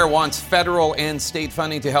City's mayor wants federal and state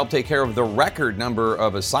funding to help take care of the record number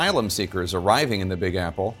of asylum seekers arriving in the Big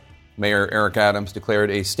Apple. Mayor Eric Adams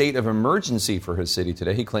declared a state of emergency for his city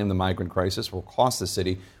today. He claimed the migrant crisis will cost the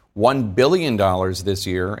city $1 billion this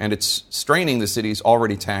year, and it's straining the city's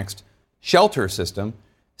already taxed shelter system.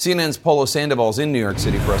 CNN's Polo Sandoval's in New York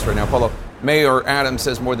City for us right now. Polo, Mayor Adams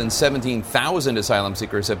says more than 17,000 asylum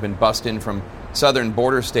seekers have been bussed in from southern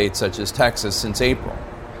border states such as Texas since April.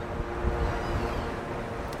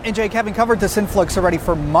 And Jake, having covered this influx already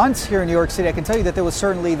for months here in New York City, I can tell you that there was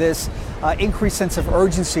certainly this increased sense of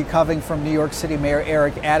urgency coming from New York City Mayor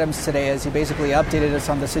Eric Adams today as he basically updated us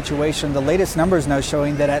on the situation. The latest numbers now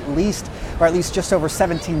showing that at least just over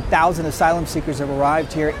 17,000 asylum seekers have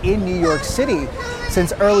arrived here in New York City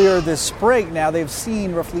since earlier this spring. Now they've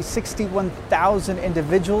seen roughly 61,000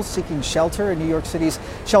 individuals seeking shelter in New York City's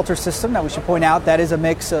shelter system. Now we should point out that is a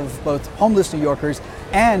mix of both homeless New Yorkers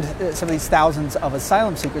and some of these thousands of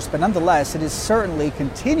asylum seekers. But nonetheless, it is certainly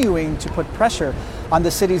continuing to put pressure on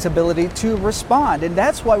the city's ability to respond. And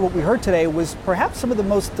that's why what we heard today was perhaps some of the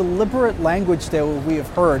most deliberate language that we have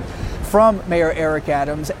heard from Mayor Eric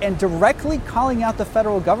Adams, and directly calling out the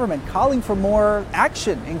federal government, calling for more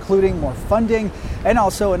action, including more funding and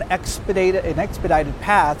also an expedited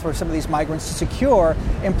path for some of these migrants to secure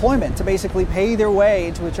employment, to basically pay their way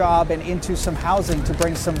into a job and into some housing to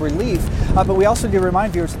bring some relief. But we also need to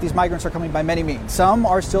remind viewers that these migrants are coming by many means. Some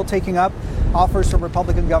are still taking up offers from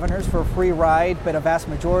Republican governors for a free ride, but a vast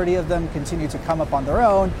majority of them continue to come up on their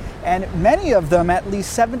own. And many of them, at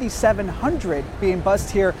least 7,700, being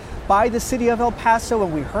bussed here by the city of El Paso.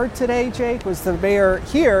 And we heard today, Jake, was the mayor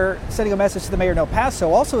here sending a message to the mayor in El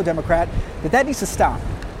Paso, also a Democrat, that needs to stop.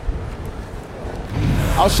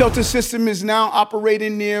 Our shelter system is now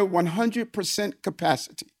operating near 100%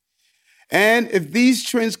 capacity. And if these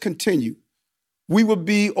trends continue, we will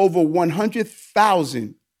be over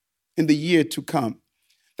 100,000 in the year to come.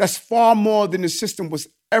 That's far more than the system was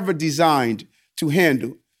ever designed to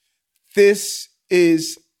handle. This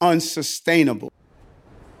is unsustainable.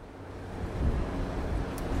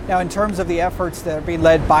 Now, in terms of the efforts that are being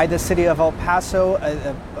led by the city of El Paso,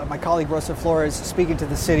 my colleague Rosa Flores speaking to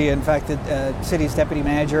the city, in fact, the city's deputy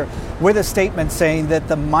manager, with a statement saying that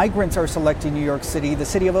the migrants are selecting New York City. The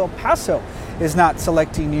city of El Paso is not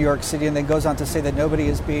selecting New York City, and then goes on to say that nobody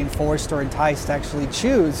is being forced or enticed to actually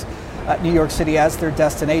choose New York City as their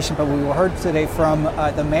destination. But we heard today from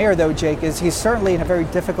the mayor, though, Jake, is he's certainly in a very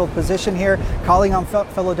difficult position here, calling on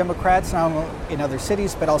fellow Democrats, not only in other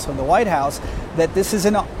cities, but also in the White House, that this is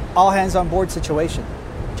an all-hands-on-board situation.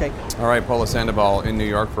 Jake. All right, Paula Sandoval in New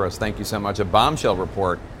York for us. Thank you so much. A bombshell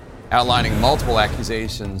report outlining multiple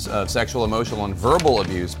accusations of sexual, emotional, and verbal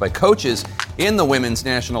abuse by coaches in the Women's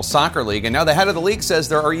National Soccer League. And now the head of the league says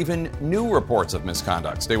there are even new reports of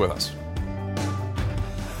misconduct. Stay with us.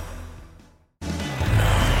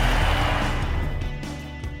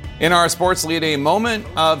 In our sports lead, a moment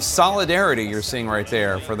of solidarity you're seeing right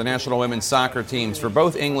there for the national women's soccer teams for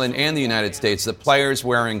both England and the United States. The players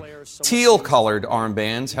wearing teal-colored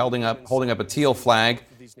armbands, holding up a teal flag,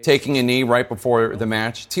 taking a knee right before the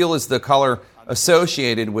match. Teal is the color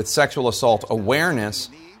associated with sexual assault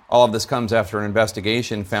awareness. All of this comes after an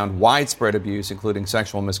investigation found widespread abuse, including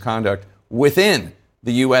sexual misconduct, within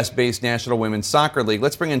the U.S.-based National Women's Soccer League.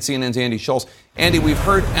 Let's bring in CNN's Andy Schultz. Andy, we've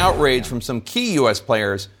heard outrage from some key U.S.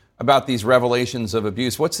 players about these revelations of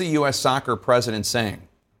abuse. What's the U.S. soccer president saying?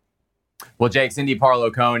 Well, Jake, Cindy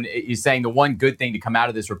Parlow-Cohn is saying the one good thing to come out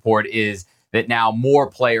of this report is that now more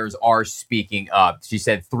players are speaking up. She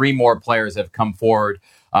said 3 more players have come forward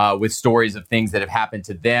with stories of things that have happened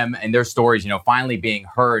to them, and their stories, finally being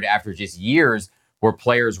heard after just years where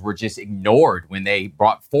players were just ignored when they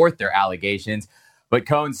brought forth their allegations. But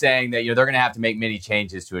Cohn saying that they're going to have to make many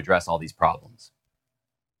changes to address all these problems.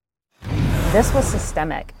 This was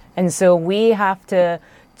systemic. And so we have to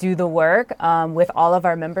do the work with all of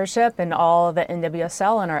our membership and all the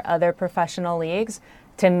NWSL and our other professional leagues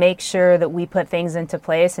to make sure that we put things into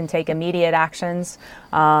place and take immediate actions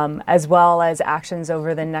as well as actions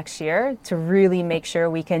over the next year to really make sure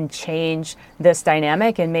we can change this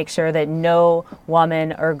dynamic and make sure that no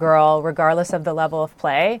woman or girl, regardless of the level of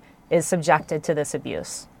play, is subjected to this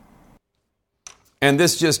abuse. And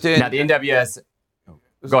this just in. Now, the NWS.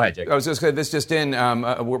 Go ahead, Jake. I was just going to this just in.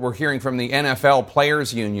 We're hearing from the NFL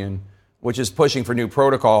Players Union, which is pushing for new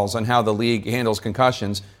protocols on how the league handles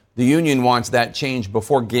concussions. The union wants that change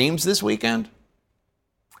before games this weekend.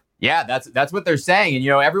 Yeah, that's what they're saying. And,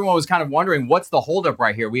 everyone was kind of wondering what's the holdup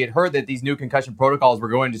right here. We had heard that these new concussion protocols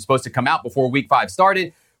were supposed to come out before Week 5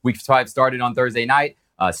 started. Week 5 started on Thursday night.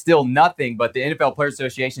 Still nothing, but the NFL Players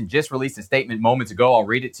Association just released a statement moments ago. I'll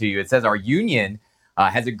read it to you. It says our union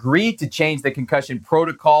has agreed to change the concussion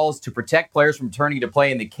protocols to protect players from returning to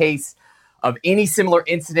play in the case of any similar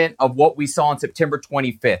incident of what we saw on September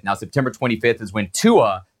 25th. Now, September 25th is when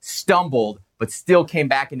Tua stumbled, but still came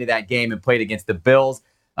back into that game and played against the Bills.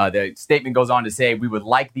 The statement goes on to say, we would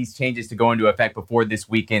like these changes to go into effect before this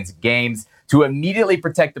weekend's games to immediately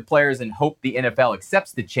protect the players and hope the NFL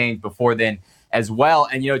accepts the change before then as well.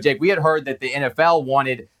 And, Jake, we had heard that the NFL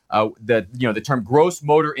wanted the term gross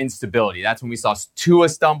motor instability. That's when we saw Tua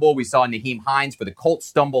stumble. We saw Naheem Hines for the Colts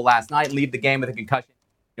stumble last night, leave the game with a concussion.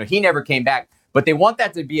 He never came back. But they want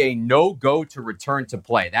that to be a no-go to return to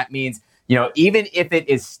play. That means, even if it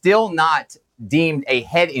is still not deemed a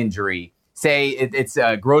head injury, say it's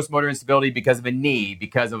a gross motor instability because of a knee,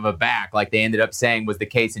 because of a back, like they ended up saying was the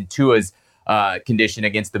case in Tua's condition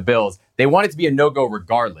against the Bills. They want it to be a no-go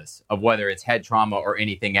regardless of whether it's head trauma or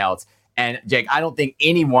anything else. And, Jake, I don't think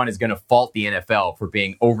anyone is going to fault the NFL for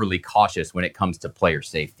being overly cautious when it comes to player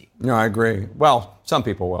safety. No, I agree. Well, some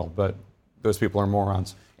people will, but those people are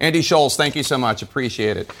morons. Andy Schultz, thank you so much.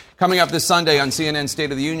 Appreciate it. Coming up this Sunday on CNN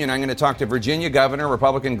State of the Union, I'm going to talk to Virginia Governor,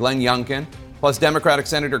 Republican Glenn Youngkin, plus Democratic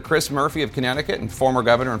Senator Chris Murphy of Connecticut and former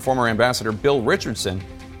Governor and former Ambassador Bill Richardson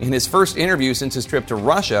in his first interview since his trip to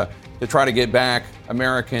Russia to try to get back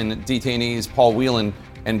American detainees Paul Whelan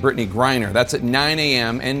and Brittany Griner. That's at 9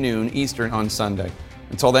 a.m. and noon Eastern on Sunday.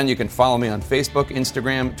 Until then, you can follow me on Facebook,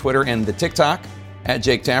 Instagram, Twitter, and the TikTok at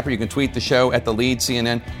Jake Tapper. You can tweet the show at The Lead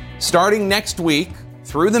CNN. Starting next week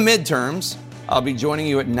through the midterms, I'll be joining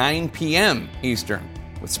you at 9 p.m. Eastern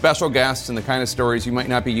with special guests and the kind of stories you might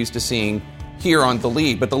not be used to seeing here on The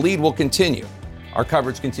Lead. But The Lead will continue. Our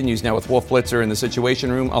coverage continues now with Wolf Blitzer in the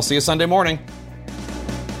Situation Room. I'll see you Sunday morning.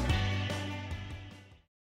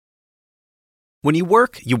 When you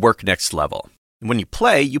work next level. And when you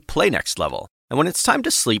play next level. And when it's time to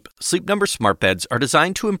sleep, Sleep Number smart beds are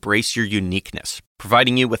designed to embrace your uniqueness,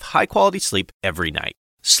 providing you with high-quality sleep every night.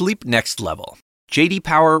 Sleep next level. J.D.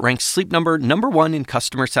 Power ranks Sleep Number #1 in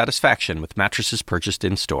customer satisfaction with mattresses purchased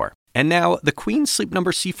in-store. And now, the Queen Sleep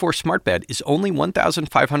Number C4 smart bed is only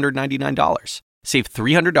 $1,599. Save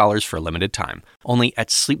 $300 for a limited time, only at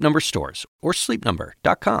Sleep Number stores or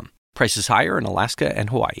sleepnumber.com. Prices higher in Alaska and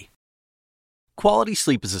Hawaii. Quality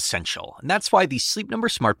sleep is essential, and that's why the Sleep Number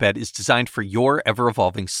smart bed is designed for your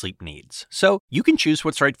ever-evolving sleep needs. So you can choose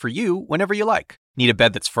what's right for you whenever you like. Need a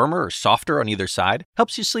bed that's firmer or softer on either side?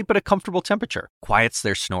 Helps you sleep at a comfortable temperature. Quiets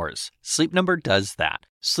their snores. Sleep Number does that.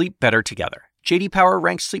 Sleep better together. J.D. Power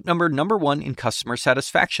ranks Sleep Number #1 in customer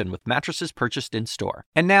satisfaction with mattresses purchased in-store.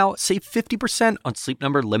 And now, save 50% on Sleep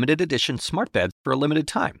Number limited edition smart beds for a limited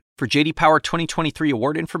time. For J.D. Power 2023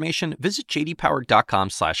 award information, visit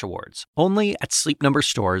jdpower.com/awards. Only at Sleep Number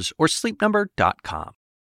stores or sleepnumber.com.